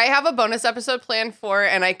 I have a bonus episode planned for,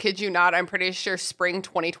 and I kid you not, I'm pretty sure spring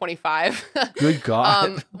 2025. Good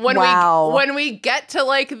God. When we get to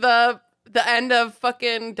like the end of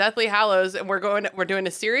fucking Deathly Hallows, and we're doing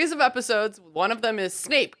a series of episodes. One of them is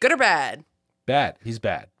Snape, good or bad? Bad. He's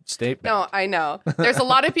bad. Snape. Bad. No, I know. There's a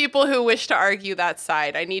lot of people who wish to argue that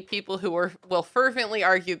side. I need people who will fervently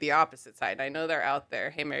argue the opposite side. I know they're out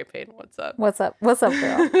there. Hey, Mary Payne, what's up? What's up,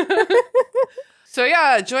 girl? So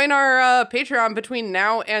yeah, join our Patreon between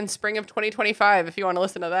now and spring of 2025 if you want to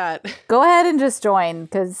listen to that. Go ahead and just join,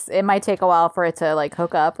 because it might take a while for it to like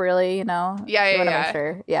hook up, really, you know? Yeah. Make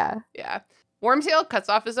sure. Yeah. Wormtail cuts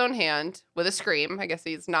off his own hand with a scream. I guess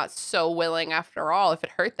he's not so willing after all if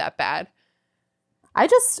it hurt that bad.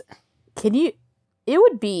 It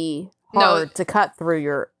would be hard to cut through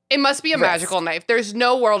your It must be a wrist. magical knife. There's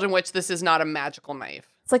no world in which this is not a magical knife.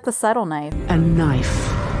 It's like the subtle knife. A knife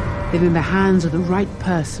that in the hands of the right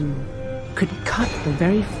person could cut the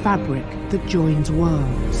very fabric that joins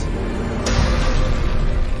worlds.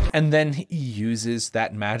 And then he uses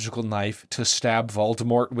that magical knife to stab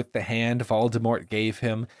Voldemort with the hand Voldemort gave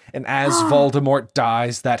him. And as Voldemort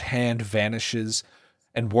dies, that hand vanishes.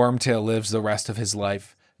 And Wormtail lives the rest of his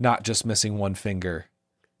life, not just missing one finger,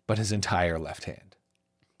 but his entire left hand.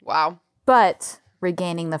 Wow. But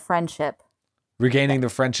regaining the friendship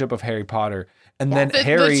of Harry Potter. And then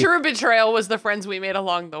Harry... The true betrayal was the friends we made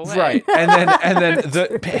along the way. Right. And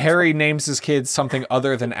then Harry names his kid something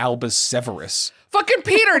other than Albus Severus. Fucking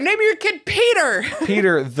Peter! Name your kid Peter!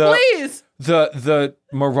 Peter, Please! The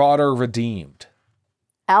Marauder Redeemed.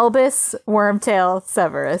 Albus Wormtail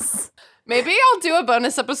Severus. Maybe I'll do a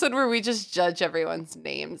bonus episode where we just judge everyone's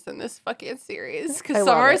names in this fucking series. Because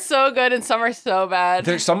some are so good and some are so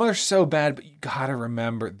bad. Some are so bad, but you gotta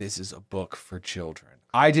remember this is a book for children.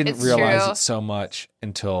 I didn't realize it so much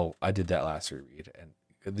until I did that last reread. And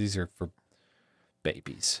these are for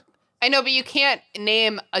babies. I know, but you can't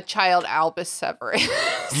name a child Albus Severus.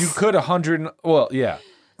 You could 100... Well, yeah.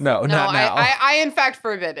 No, not now. I in fact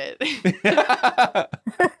forbid it.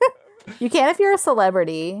 You can if you're a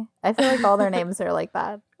celebrity. I feel like all their names are like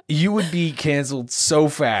that. You would be canceled so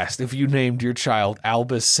fast if you named your child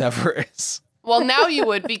Albus Severus. Well, now you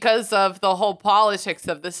would because of the whole politics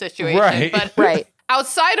of the situation. Right. But right.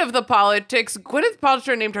 Outside of the politics, Gwyneth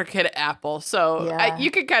Paltrow named her kid Apple. So you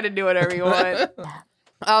can kind of do whatever you want.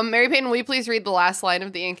 Mary Payne, will you please read the last line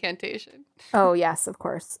of the incantation? Oh, yes, of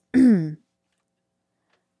course. Blood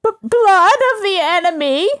of the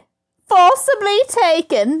enemy, forcibly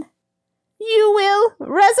taken. You will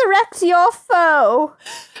resurrect your foe.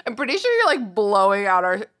 I'm pretty sure you're like blowing out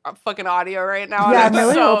our fucking audio right now. Yeah, I'm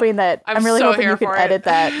really hoping that I'm really so hoping you can edit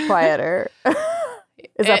that quieter.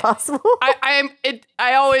 Is that possible?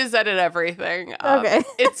 I always edit everything. Okay.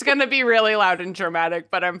 It's gonna be really loud and dramatic,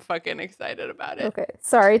 but I'm fucking excited about it. Okay.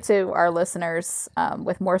 Sorry to our listeners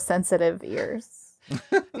with more sensitive ears.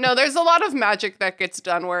 No, there's a lot of magic that gets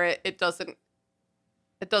done where it doesn't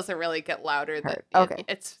really get louder.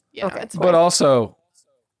 It's fine. But also,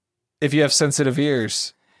 if you have sensitive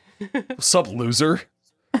ears, what's up, loser?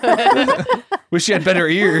 Wish you had better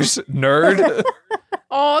ears, nerd.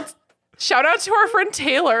 Oh, shout out to our friend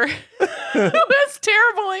Taylor, who has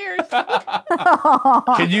terrible ears.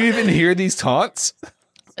 Can you even hear these taunts?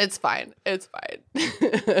 It's fine.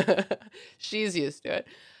 She's used to it.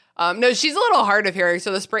 No, she's a little hard of hearing,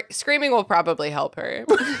 so the screaming will probably help her.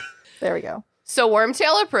 There we go. So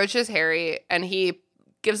Wormtail approaches Harry, and he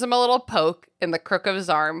gives him a little poke in the crook of his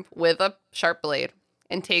arm with a sharp blade,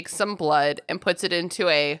 and takes some blood and puts it into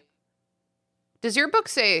a... Does your book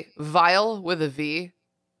say vial with a V?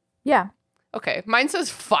 Yeah. Okay, mine says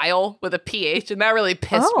file with a PH, and that really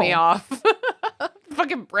pissed me off.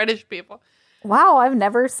 Fucking British people. Wow, I've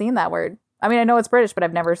never seen that word. I mean, I know it's British, but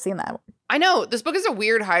I've never seen that word. I know. This book is a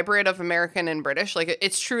weird hybrid of American and British. Like,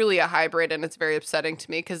 it's truly a hybrid, and it's very upsetting to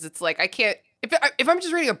me, because it's like, I can't... If I'm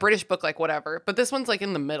just reading a British book, like, whatever. But this one's, like,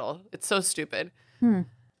 in the middle. It's so stupid.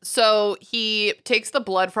 So he takes the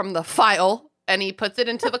blood from the phial, and he puts it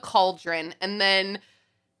into the cauldron, and then...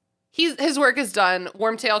 His work is done.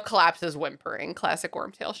 Wormtail collapses whimpering. Classic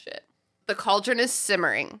Wormtail shit. The cauldron is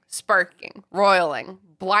simmering, sparking, roiling,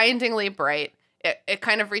 blindingly bright. It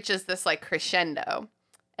kind of reaches this like crescendo.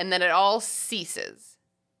 And then it all ceases.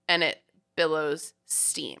 And it billows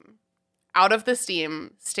steam. Out of the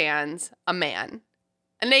steam stands a man,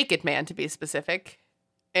 a naked man to be specific,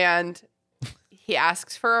 and he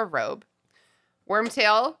asks for a robe.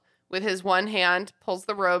 Wormtail, with his one hand, pulls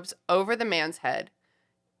the robes over the man's head.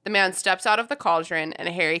 The man steps out of the cauldron, and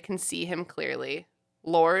Harry can see him clearly.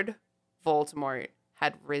 Lord Voldemort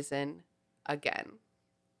had risen again.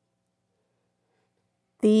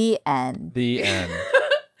 The end. The end.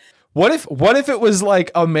 What if it was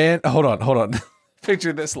like a man? Hold on.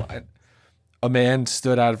 Picture this line. A man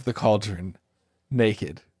stood out of the cauldron,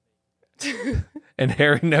 naked. And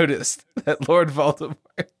Harry noticed that Lord Voldemort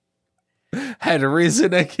had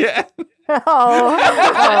risen again. I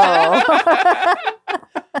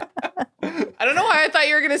don't know why I thought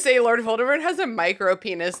you were going to say Lord Voldemort has a micro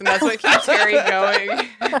penis, and that's what keeps Harry going.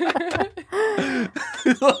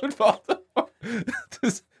 Lord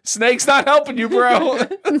Voldemort. Snake's not helping you, bro.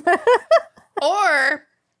 Or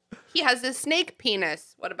he has a snake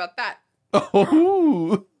penis. What about that?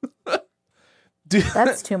 Oh. Dude,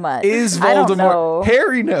 That's too much. Is I don't Voldemort? know.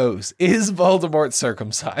 Harry knows. Is Voldemort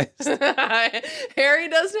circumcised? Harry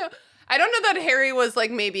does know. I don't know that Harry was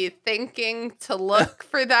like maybe thinking to look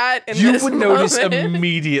for that. You would notice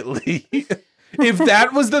immediately. If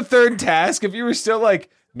that was the third task, if you were still like,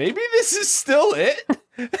 maybe this is still it.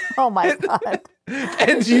 Oh my God.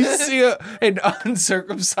 And you see an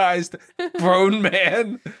uncircumcised grown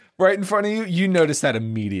man right in front of you, you notice that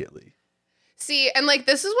immediately. See, and like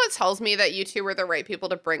this is what tells me that you two were the right people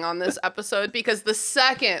to bring on this episode, because the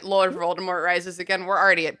second Lord Voldemort rises again, we're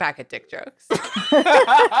already back at dick jokes.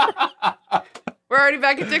 We're already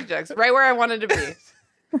back at dick jokes, right where I wanted to be.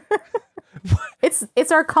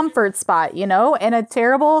 It's our comfort spot, you know? In a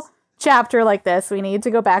terrible chapter like this, we need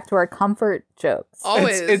to go back to our comfort jokes.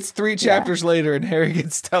 Always. It's 3 chapters later and Harry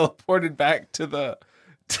gets teleported back to the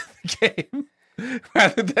game.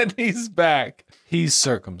 Rather than he's back, he's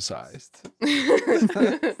circumcised. He's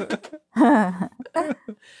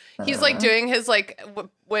like doing his like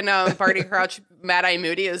when Barty Crouch, Mad Eye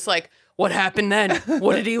Moody is like, what happened then?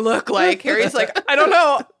 What did he look like? Harry's like, I don't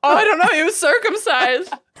know. Oh, I don't know. He was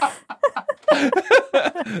circumcised.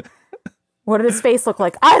 What did his face look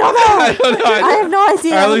like? I don't know. I have no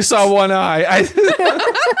idea. I only saw one eye.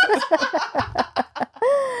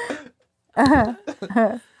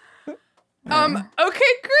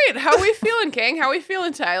 Okay, great. How we feeling, gang? How we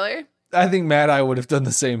feeling, Tyler? I think Mad Eye would have done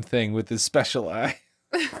the same thing with his special eye.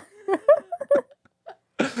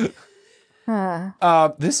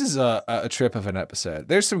 This is a trip of an episode.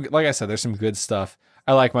 There's some, like I said, there's some good stuff.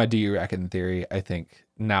 I like my "Do you reckon" theory. I think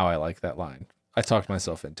now I like that line. I talked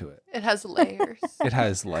myself into it. It has layers. It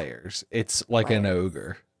has layers. It's like an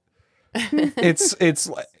ogre.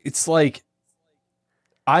 It's like,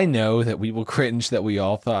 I know that we will cringe that we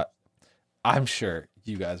all thought. I'm sure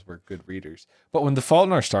you guys were good readers, but when The Fault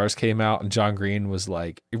in Our Stars came out and John Green was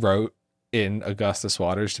like, wrote in Augustus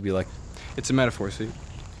Waters to be like, it's a metaphor, see?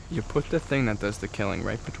 You put the thing that does the killing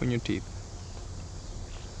right between your teeth,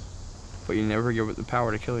 but you never give it the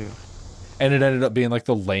power to kill you. And it ended up being like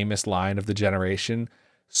the lamest line of the generation,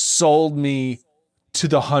 sold me to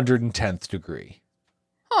the 110th degree.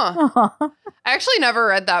 Huh. I actually never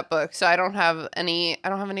read that book, so I don't have any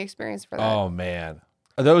experience for that. Oh man.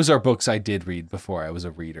 Those are books I did read before I was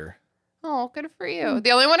a reader. Oh, good for you.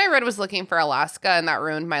 The only one I read was Looking for Alaska, and that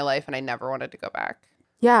ruined my life, and I never wanted to go back.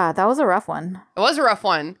 Yeah, that was a rough one. It was a rough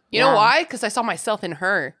one. You know why? Because I saw myself in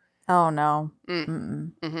her. Oh, no.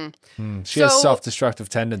 She has self-destructive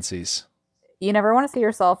tendencies. You never want to see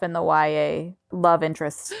yourself in the YA love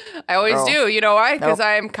interest. I always girl. do. You know why? Because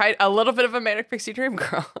Nope. I'm a little bit of a manic pixie dream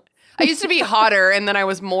girl. I used to be hotter, and then I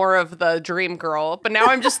was more of the dream girl. But now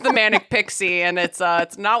I'm just the manic pixie, and it's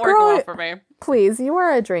not working well for me. Please, you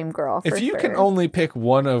are a dream girl. If you can only pick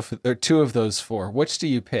one of or two of those four, which do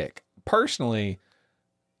you pick? Personally,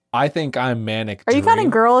 I think I'm manic. Are you counting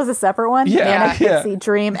girl as a separate one? Yeah, Manic, pixie,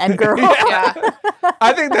 dream, and girl. Yeah.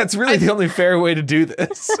 I think that's really the only fair way to do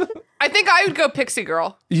this. I think I would go pixie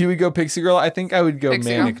girl. You would go pixie girl. I think I would go Pixie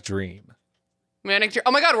manic girl. dream. Manic dream.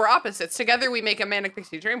 Oh my God, we're opposites. Together we make a manic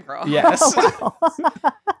pixie dream girl. Yes.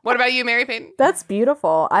 What about you, Mary Payton? That's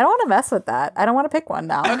beautiful. I don't want to mess with that. I don't want to pick one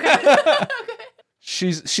now. Okay.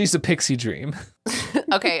 She's a pixie dream.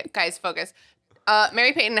 Okay, guys, focus.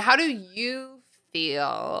 Mary Payton, how do you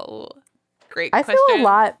feel? Great I question. feel a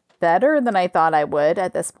lot better than I thought I would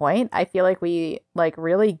at this point. I feel like we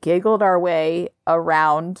really giggled our way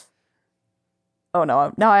around. Oh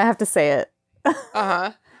no, now I have to say it.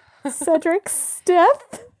 Uh-huh. Cedric's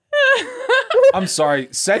death. I'm sorry,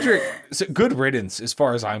 Cedric. Good riddance, as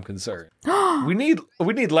far as I'm concerned. We need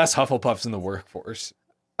less Hufflepuffs in the workforce.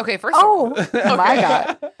 Okay, first of all. Oh my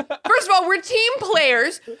God. First of all, we're team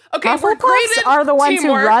players. Okay, we're great Hufflepuffs at are the ones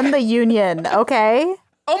teamwork. who run the union, okay?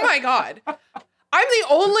 Oh my god. I'm the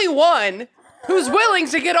only one who's willing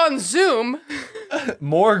to get on Zoom.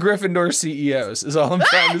 More Gryffindor CEOs is all I'm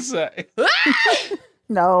trying to say.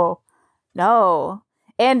 No.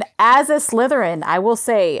 And as a Slytherin, I will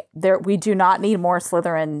say we do not need more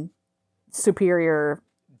Slytherin superior.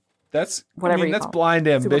 That's whatever you that's call it. blind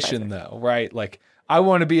ambition though, right? Like I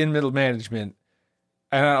want to be in middle management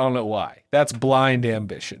and I don't know why. That's blind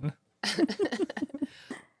ambition.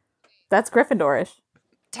 That's Gryffindorish.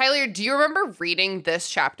 Tyler, do you remember reading this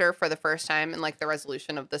chapter for the first time and like the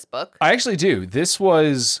resolution of this book? I actually do. This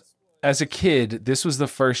was, as a kid, this was the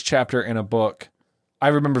first chapter in a book. I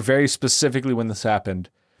remember very specifically when this happened.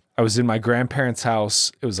 I was in my grandparents'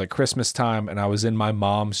 house. It was like Christmas time, and I was in my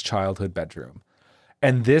mom's childhood bedroom.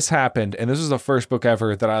 And this happened, and this was the first book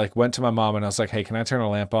ever that I like went to my mom and I was like, hey, can I turn a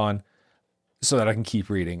lamp on so that I can keep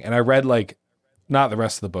reading? And I read like, not the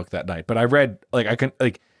rest of the book that night, but I read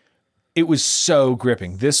it was so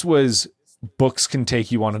gripping. This was books can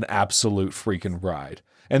take you on an absolute freaking ride.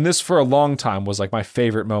 And this for a long time was like my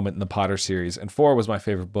favorite moment in the Potter series. And 4 was my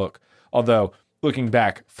favorite book. Although looking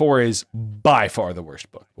back, 4 is by far the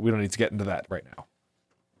worst book. But we don't need to get into that right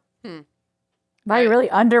now. Wow, you really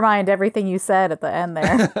undermined everything you said at the end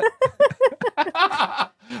there.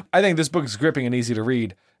 I think this book is gripping and easy to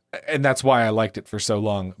read. And that's why I liked it for so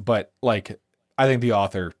long. But like, I think the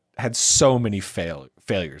author had so many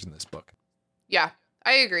failures in this book. Yeah,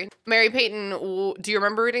 I agree. Mary Peyton, do you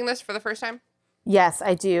remember reading this for the first time? Yes,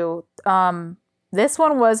 I do. This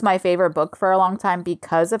one was my favorite book for a long time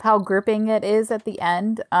because of how gripping it is at the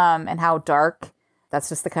end, and how dark. That's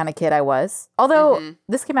just the kind of kid I was. Although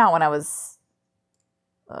this came out when I was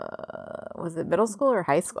it middle school or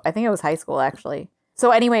high school? I think it was high school, actually.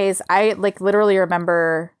 So anyways, I like literally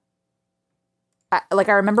remember, I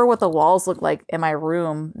remember what the walls looked like in my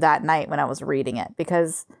room that night when I was reading it,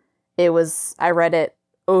 because I read it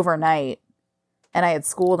overnight and I had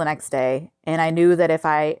school the next day, and I knew that if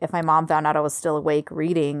my mom found out I was still awake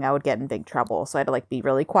reading, I would get in big trouble. So I had to like be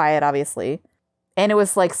really quiet, obviously. And it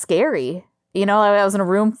was like scary. You know, I was in a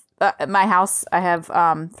room, my house, I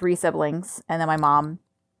have 3 siblings and then my mom.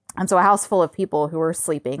 And so a house full of people who were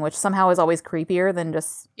sleeping, which somehow is always creepier than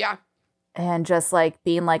just... Yeah. And just like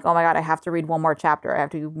being like, oh my God, I have to read one more chapter. I have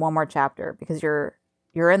to do one more chapter, because you're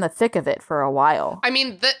in the thick of it for a while. I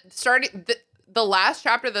mean, the last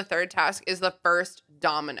chapter, the third task, is the first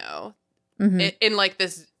domino in like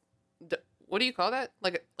this. What do you call that?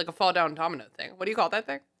 Like a fall down domino thing. What do you call that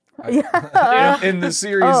thing? In the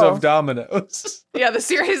series of dominoes. Yeah, the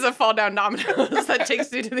series of fall down dominoes that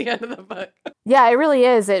takes you to the end of the book. Yeah, it really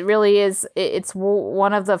is. It really is. It's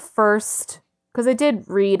one of the first, because I did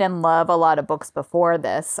read and love a lot of books before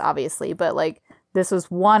this, obviously, but like this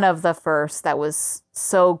was one of the first that was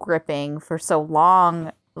so gripping for so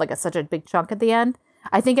long, like such a big chunk at the end.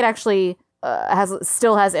 I think it actually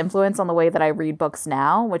still has influence on the way that I read books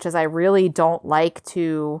now, which is I really don't like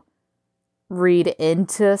to read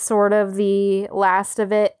into sort of the last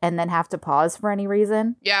of it and then have to pause for any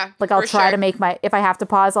reason. Yeah. Like I'll try to make if I have to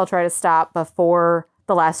pause, I'll try to stop before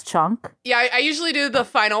the last chunk. Yeah, I usually do the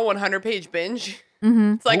final 100-page binge.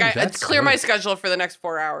 Mm-hmm. It's like I clear my schedule for the next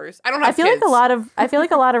 4 hours. I don't have I feel kids.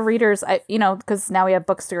 like a lot of readers, because now we have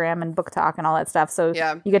Bookstagram and Book Talk and all that stuff. So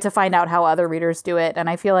you get to find out how other readers do it. And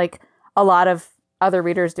I feel like a lot of other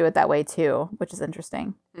readers do it that way too, which is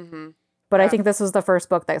interesting. Mm-hmm. But I think this was the first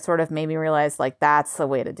book that sort of made me realize like that's the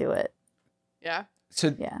way to do it. Yeah.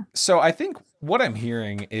 So I think what I'm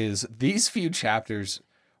hearing is these few chapters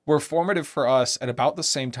were formative for us at about the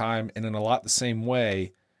same time, and in a lot the same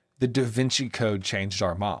way the Da Vinci Code changed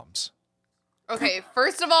our moms. Okay,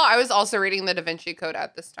 first of all, I was also reading the Da Vinci Code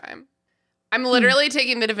at this time. I'm literally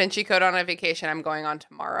taking the Da Vinci Code on a vacation I'm going on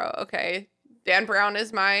tomorrow, okay? Dan Brown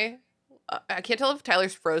is my... I can't tell if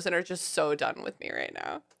Tyler's frozen or just so done with me right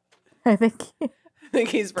now. I think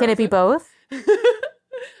he's frozen. Can it be both?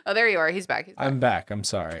 Oh, there you are. He's back. I'm back. I'm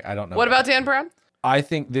sorry. I don't know. What about Dan Brown? I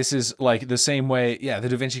think this is like the same way, the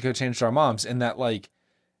Da Vinci Code changed our moms, in that like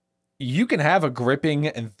you can have a gripping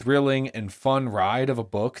and thrilling and fun ride of a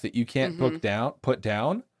book that you can't put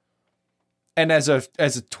down. And as a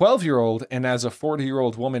 12-year-old and as a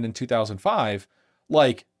 40-year-old woman in 2005,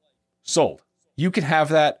 like sold. You can have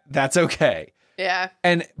that. That's okay. Yeah.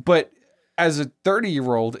 But as a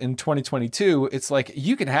 30-year-old in 2022, it's like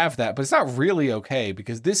you can have that, but it's not really okay,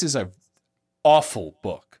 because this is a awful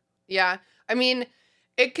book. Yeah. I mean,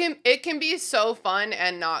 it can be so fun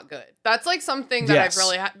and not good. That's like something that I've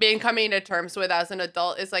really been coming to terms with as an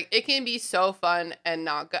adult, is like it can be so fun and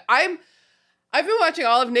not good. I've been watching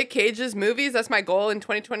all of Nick Cage's movies. That's my goal in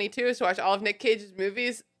 2022 is to watch all of Nick Cage's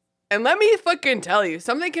movies. And let me fucking tell you,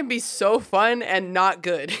 something can be so fun and not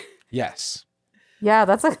good. Yes. Yeah,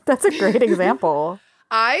 that's a great example.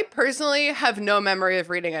 I personally have no memory of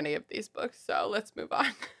reading any of these books, so let's move on.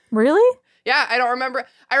 Really? Yeah, I don't remember.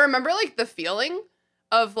 I remember like the feeling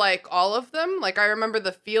of like all of them. Like I remember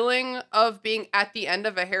the feeling of being at the end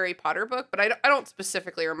of a Harry Potter book, but I don't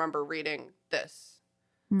specifically remember reading this.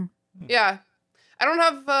 Hmm. Yeah. I don't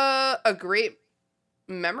have a great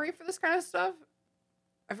memory for this kind of stuff.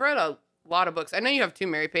 I've read a lot of books. I know you have too,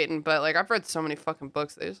 Mary Peyton, but like I've read so many fucking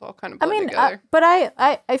books. They just all kind of blend together. But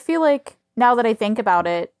I feel like now that I think about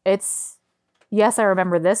it, yes, I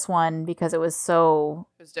remember this one because it was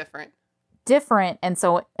different and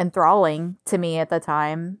so enthralling to me at the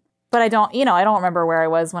time. But I don't remember where I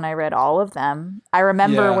was when I read all of them. I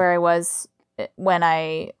remember where I was when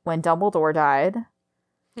Dumbledore died.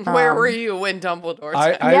 Where were you when Dumbledore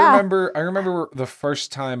died? I remember the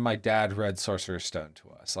first time my dad read Sorcerer's Stone to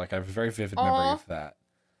us. Like I have a very vivid memory of that.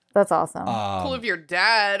 That's awesome. Cool of your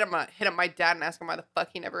dad. I'm gonna hit up my dad and ask him why the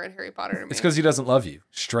fuck he never read Harry Potter to me. It's because he doesn't love you.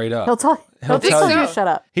 Straight up. He'll tell you shut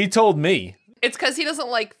up. He told me. It's because he doesn't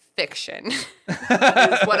like fiction. Is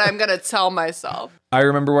what I'm gonna tell myself. I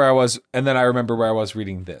remember where I was, and then I remember where I was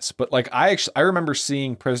reading this. But like I remember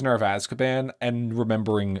seeing Prisoner of Azkaban and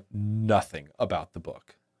remembering nothing about the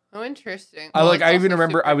book. Oh, interesting. I even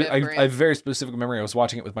remember I have a very specific memory. I was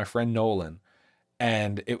watching it with my friend Nolan,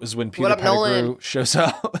 and it was when Peter Pettigrew Nolan? shows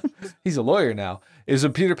up. He's a lawyer now. It was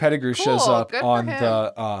when Peter Pettigrew shows up on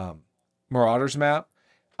the Marauders map.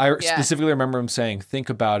 I specifically remember him saying, "Think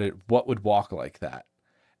about it. What would walk like that?"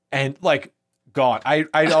 And like, gone. I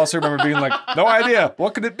also remember being like, "No idea.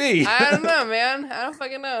 What could it be?" I don't know, man. I don't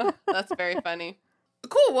fucking know. That's very funny.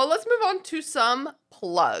 Cool. Well, let's move on to some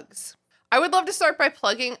plugs. I would love to start by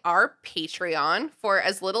plugging our Patreon. For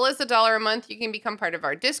as little as $1 a month, you can become part of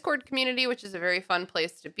our Discord community, which is a very fun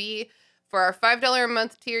place to be. For our $5 a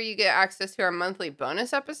month tier, you get access to our monthly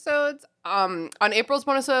bonus episodes. On April's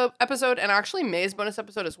bonus episode, and actually May's bonus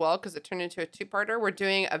episode as well, because it turned into a two-parter, we're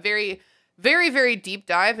doing a very, very, very deep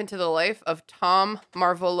dive into the life of Tom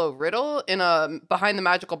Marvolo Riddle in a Behind the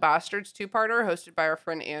Magical Bastards two-parter hosted by our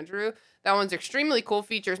friend Andrew. That one's extremely cool.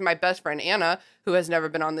 Features my best friend Anna, who has never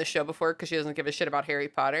been on this show before because she doesn't give a shit about Harry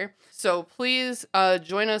Potter. So please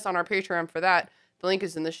join us on our Patreon for that. The link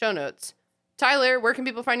is in the show notes. Tyler, where can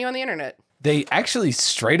people find you on the internet? They actually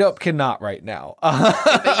straight up cannot right now.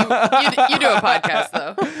 But you do a podcast,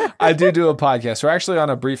 though. I do a podcast. We're actually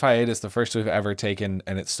on a brief hiatus, the first we've ever taken,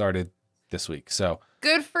 and it started this week. So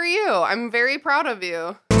good for you. I'm very proud of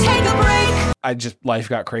you. Take a break. Life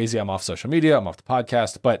got crazy. I'm off social media. I'm off the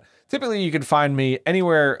podcast. But typically you can find me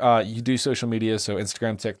anywhere you do social media. So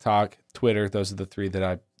Instagram, TikTok, Twitter. Those are the three that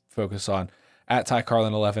I focus on at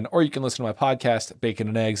TyCarlin11. Or you can listen to my podcast, Bacon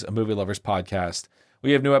and Eggs, a movie lovers podcast.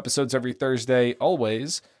 We have new episodes every Thursday,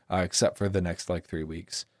 always, except for the next 3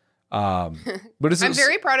 weeks. But I'm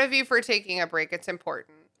very proud of you for taking a break. It's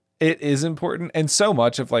important. It is important. And so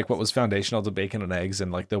much of what was foundational to Bacon and Eggs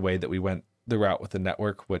and the way that we went the route with the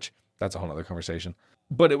network, which that's a whole nother conversation.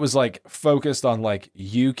 But it was focused on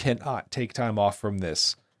you cannot take time off from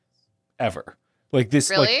this ever. This,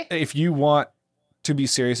 really? If you want to be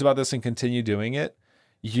serious about this and continue doing it,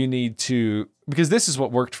 you need to, because this is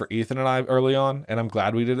what worked for Ethan and I early on, and I'm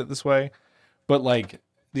glad we did it this way. But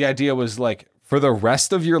the idea was for the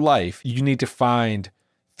rest of your life, you need to find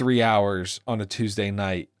 3 hours on a Tuesday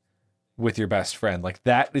night with your best friend.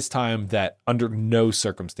 That is time that under no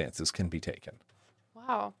circumstances can be taken.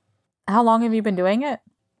 Wow. How long have you been doing it?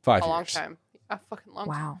 5 years. A long time. A fucking long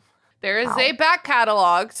time. Wow. There is a back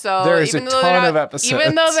catalog, so there is a ton of episodes.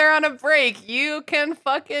 Even though they're on a break, you can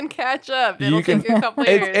fucking catch up. It'll take you a couple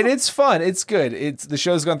years. And it's fun. It's good. The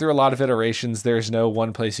show's gone through a lot of iterations. There's no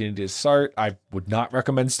one place you need to start. I would not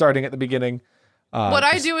recommend starting at the beginning. What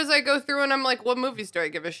I do is I go through and I'm like, what movies do I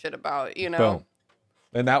give a shit about? Boom.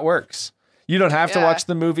 And that works. You don't have to watch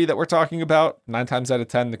the movie that we're talking about. 9 times out of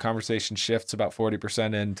 10, the conversation shifts about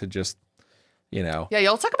 40% into just, Yeah,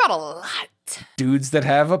 y'all talk about a lot. Dudes that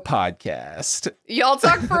have a podcast. Y'all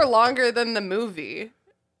talk for longer than the movie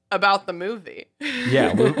about the movie.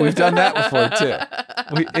 Yeah, we've done that before,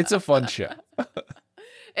 too. It's a fun show.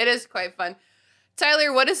 It is quite fun.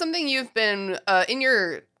 Tyler, what is something you've been, in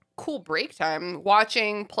your cool break time,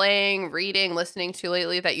 watching, playing, reading, listening to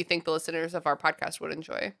lately that you think the listeners of our podcast would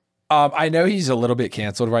enjoy? I know he's a little bit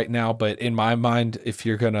canceled right now, but in my mind, if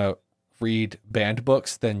you're going to read banned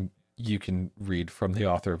books, then you can read from the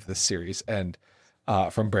author of this series and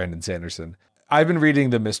from Brandon Sanderson. I've been reading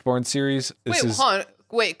the Mistborn series. Hold on.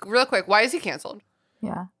 Wait, real quick. Why is he canceled?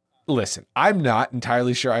 Yeah. listen, I'm not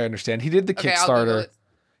entirely sure I understand. He did the Okay, I'll Google Kickstarter. it.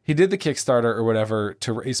 He did the Kickstarter or whatever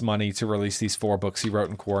to raise money to release these 4 books he wrote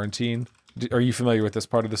in quarantine. Are you familiar with this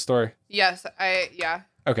part of the story? Yes, yeah.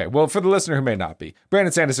 Okay, well, for the listener who may not be,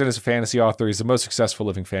 Brandon Sanderson is a fantasy author. He's the most successful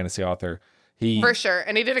living fantasy author. For sure,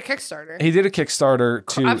 and he did a Kickstarter. He did a Kickstarter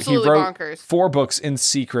to Absolutely he wrote bonkers. 4 books in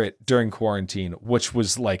secret during quarantine, which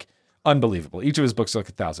was like unbelievable. Each of his books are like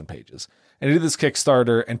 1,000 pages. And he did this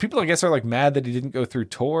Kickstarter, and people, I guess, are like mad that he didn't go through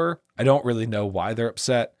tour. I don't really know why they're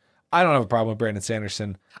upset. I don't have a problem with Brandon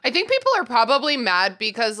Sanderson. I think people are probably mad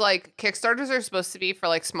because like Kickstarters are supposed to be for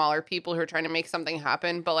like smaller people who are trying to make something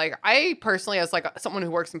happen. But like I personally, as like someone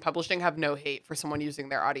who works in publishing, have no hate for someone using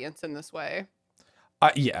their audience in this way.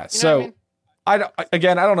 Yeah. You know So what I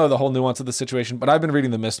don't know the whole nuance of the situation, but I've been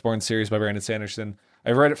reading the Mistborn series by Brandon Sanderson.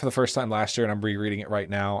 I read it for the first time last year and I'm rereading it right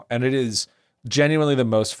now. And it is genuinely the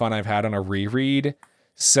most fun I've had on a reread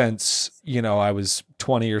since, I was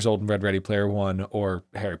 20 years old and read Ready Player One or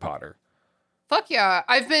Harry Potter. Fuck yeah.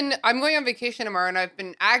 I'm going on vacation tomorrow and I've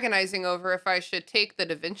been agonizing over if I should take the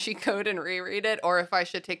Da Vinci Code and reread it or if I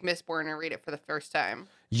should take Mistborn and read it for the first time.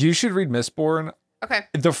 You should read Mistborn. Okay.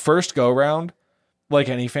 The first go round, like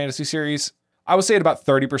any fantasy series, I would say at about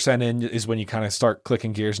 30% in is when you kind of start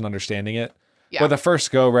clicking gears and understanding it. Yeah. But the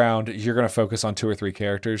first go round, you're going to focus on 2 or 3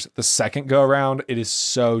 characters. The second go round, it is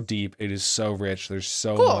so deep. It is so rich. There's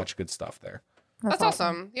so much good stuff there. That's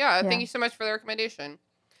awesome. Yeah. Thank you so much for the recommendation.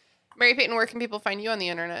 Mary Peyton, where can people find you on the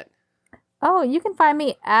internet? Oh, you can find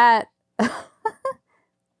me at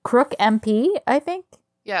Crook MP, I think.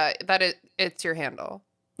 Yeah, it's your handle.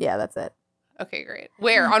 Yeah, that's it. Okay, great.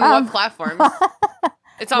 Where? On what platforms?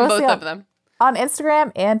 It's on both of them. On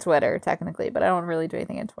Instagram and Twitter, technically, but I don't really do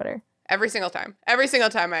anything on Twitter. Every single time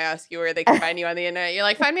I ask you where they can find you on the internet, you're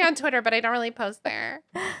like, find me on Twitter, but I don't really post there.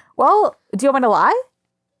 Well, do you want me to lie?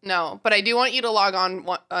 No, but I do want you to log on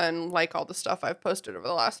and like all the stuff I've posted over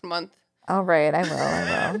the last month. All right, I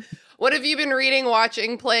will. What have you been reading,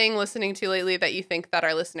 watching, playing, listening to lately that you think that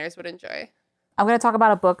our listeners would enjoy? I'm going to talk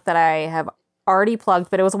about a book that I have already plugged,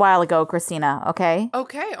 but it was a while ago, Christina, okay?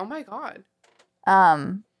 Okay, oh my God.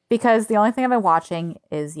 Because the only thing I've been watching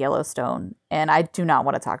is Yellowstone, and I do not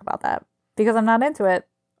want to talk about that because I'm not into it.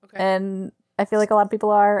 Okay. And I feel like a lot of people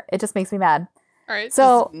are. It just makes me mad. All right,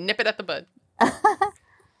 so just nip it at the bud.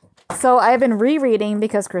 So I've been rereading,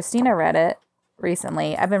 because Christina read it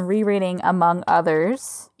recently, I've been rereading Among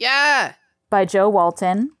Others. Yeah. By Joe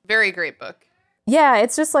Walton. Very great book. Yeah,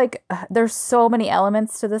 it's just like, there's so many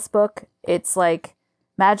elements to this book. It's like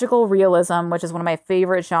magical realism, which is one of my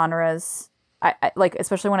favorite genres. I like,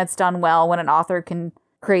 especially when it's done well, when an author can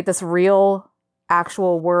create this real,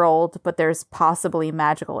 actual world, but there's possibly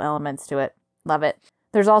magical elements to it. Love it.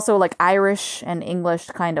 There's also like Irish and English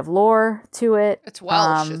kind of lore to it. It's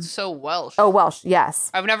Welsh. It's so Welsh. Oh, Welsh.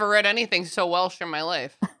 Yes. I've never read anything so Welsh in my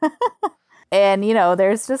life. And,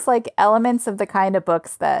 there's just like elements of the kind of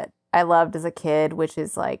books that I loved as a kid, which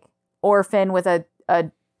is like orphan with a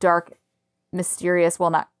dark, mysterious, well,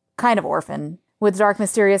 not kind of orphan, with dark,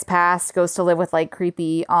 mysterious past, goes to live with like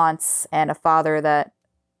creepy aunts and a father that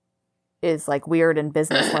is like weird and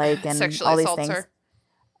businesslike and all these things. Her.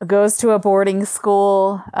 Goes to a boarding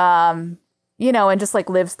school, and just like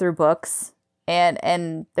lives through books.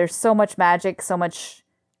 And there's so much magic, so much,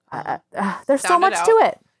 there's so much to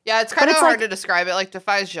it. Yeah, it's kind of hard to describe. It like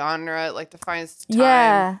defies genre, it like defines time.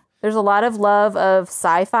 Yeah, there's a lot of love of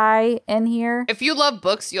sci-fi in here. If you love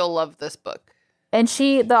books, you'll love this book. And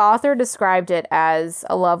the author described it as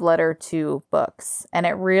a love letter to books. And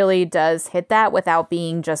it really does hit that without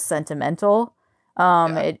being just sentimental.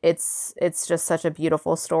 It's just such a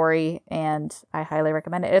beautiful story, and I highly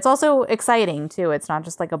recommend it. It's also exciting too. It's not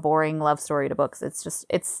just like a boring love story to books. It's just,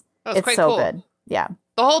 it's so cool. Good. Yeah.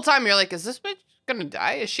 The whole time you're like, is this bitch gonna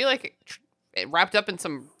die? Is she like wrapped up in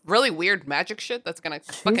some really weird magic shit that's gonna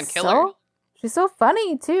fucking kill her? She's so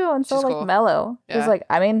funny too, and so like mellow. Yeah. She's like,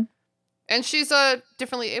 and she's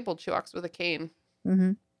differently abled. She walks with a cane.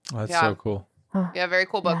 Mm-hmm. Oh, that's so cool. Yeah, very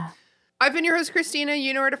cool book. Yeah. I've been your host, Christina.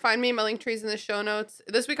 You know where to find me. My link tree's in the show notes.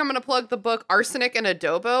 This week I'm going to plug the book Arsenic and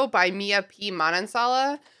Adobo by Mia P.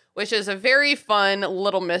 Manansala, which is a very fun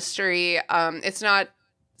little mystery. It's not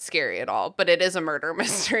scary at all, but it is a murder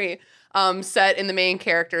mystery set in the main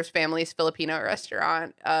character's family's Filipino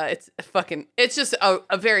restaurant. It's just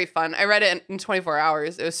a very fun. I read it in 24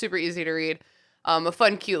 hours. It was super easy to read. A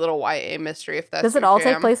fun, cute little YA mystery. If that's does it all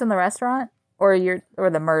take place in the restaurant, or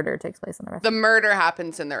the murder takes place in the restaurant? The murder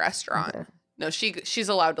happens in the restaurant. Okay. No, she's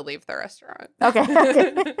allowed to leave the restaurant.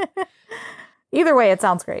 Okay. Either way, it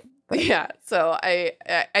sounds great. Yeah, so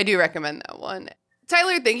I do recommend that one.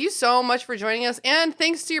 Tyler, thank you so much for joining us. And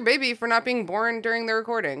thanks to your baby for not being born during the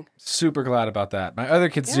recording. Super glad about that. My other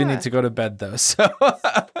kids do need to go to bed, though. So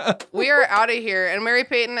we are out of here. And Mary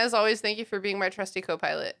Peyton, as always, thank you for being my trusty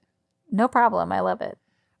co-pilot. No problem. I love it.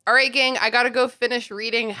 All right, gang, I got to go finish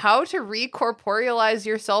reading How to Recorporealize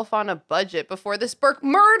Yourself on a Budget Before This Book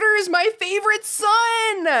Murders My Favorite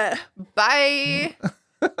Son. Bye.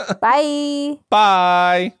 Bye.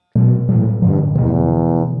 Bye.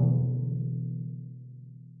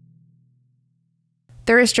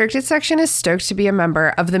 The Restricted Section is stoked to be a member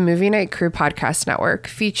of the Movie Night Crew podcast network,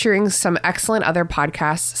 featuring some excellent other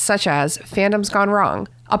podcasts such as Fandom's Gone Wrong,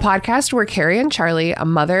 a podcast where Carrie and Charlie, a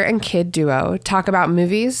mother and kid duo, talk about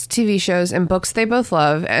movies, TV shows, and books they both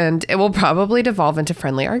love, and it will probably devolve into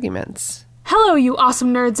friendly arguments. Hello, you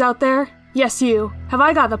awesome nerds out there. Yes, you. Have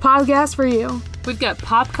I got the podcast for you? We've got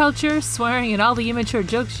pop culture, swearing, and all the immature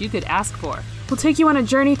jokes you could ask for. We'll take you on a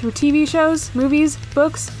journey through TV shows, movies,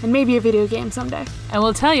 books, and maybe a video game someday. And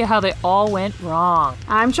we'll tell you how they all went wrong.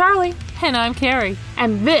 I'm Charlie. And I'm Carrie.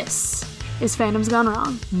 And this is Fandom's Gone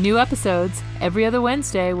Wrong. New episodes every other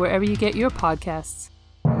Wednesday wherever you get your podcasts.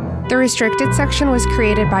 The Restricted Section was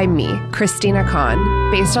created by me, Christina Kahn,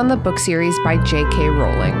 based on the book series by J.K.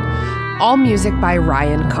 Rowling. All music by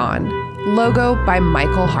Ryan Kahn. Logo by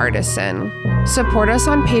Michael Hardison. Support us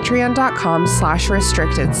on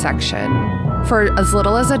patreon.com/restricted section. For as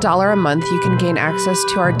little as $1 a month, you can gain access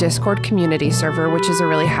to our Discord community server, which is a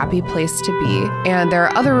really happy place to be. And there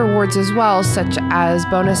are other rewards as well, such as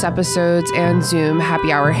bonus episodes and Zoom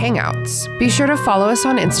happy hour hangouts. Be sure to follow us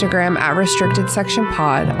on Instagram at Restricted Section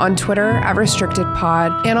Pod, on Twitter at Restricted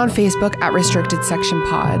Pod, and on Facebook at Restricted Section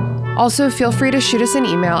Pod. Also, feel free to shoot us an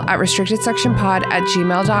email at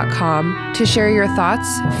restrictedsectionpod@gmail.com to share your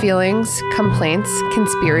thoughts, feelings, complaints,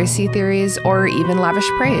 conspiracy theories, or even lavish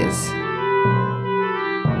praise.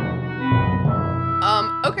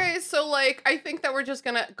 Okay, so like I think that we're just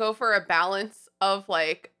gonna go for a balance of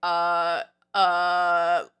like like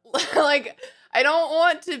I don't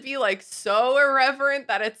want to be like so irreverent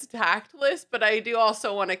that it's tactless, but I do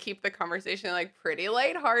also want to keep the conversation like pretty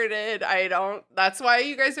lighthearted. That's why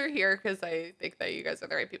you guys are here, because I think that you guys are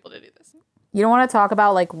the right people to do this. You don't want to talk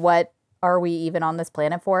about like what are we even on this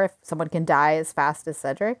planet for if someone can die as fast as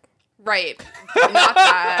Cedric? Right. Not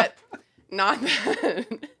that. Not that.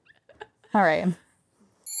 All right.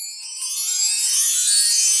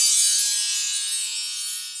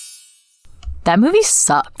 That movie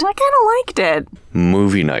sucked. I kind of liked it.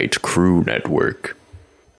 Movie Night Crew Network.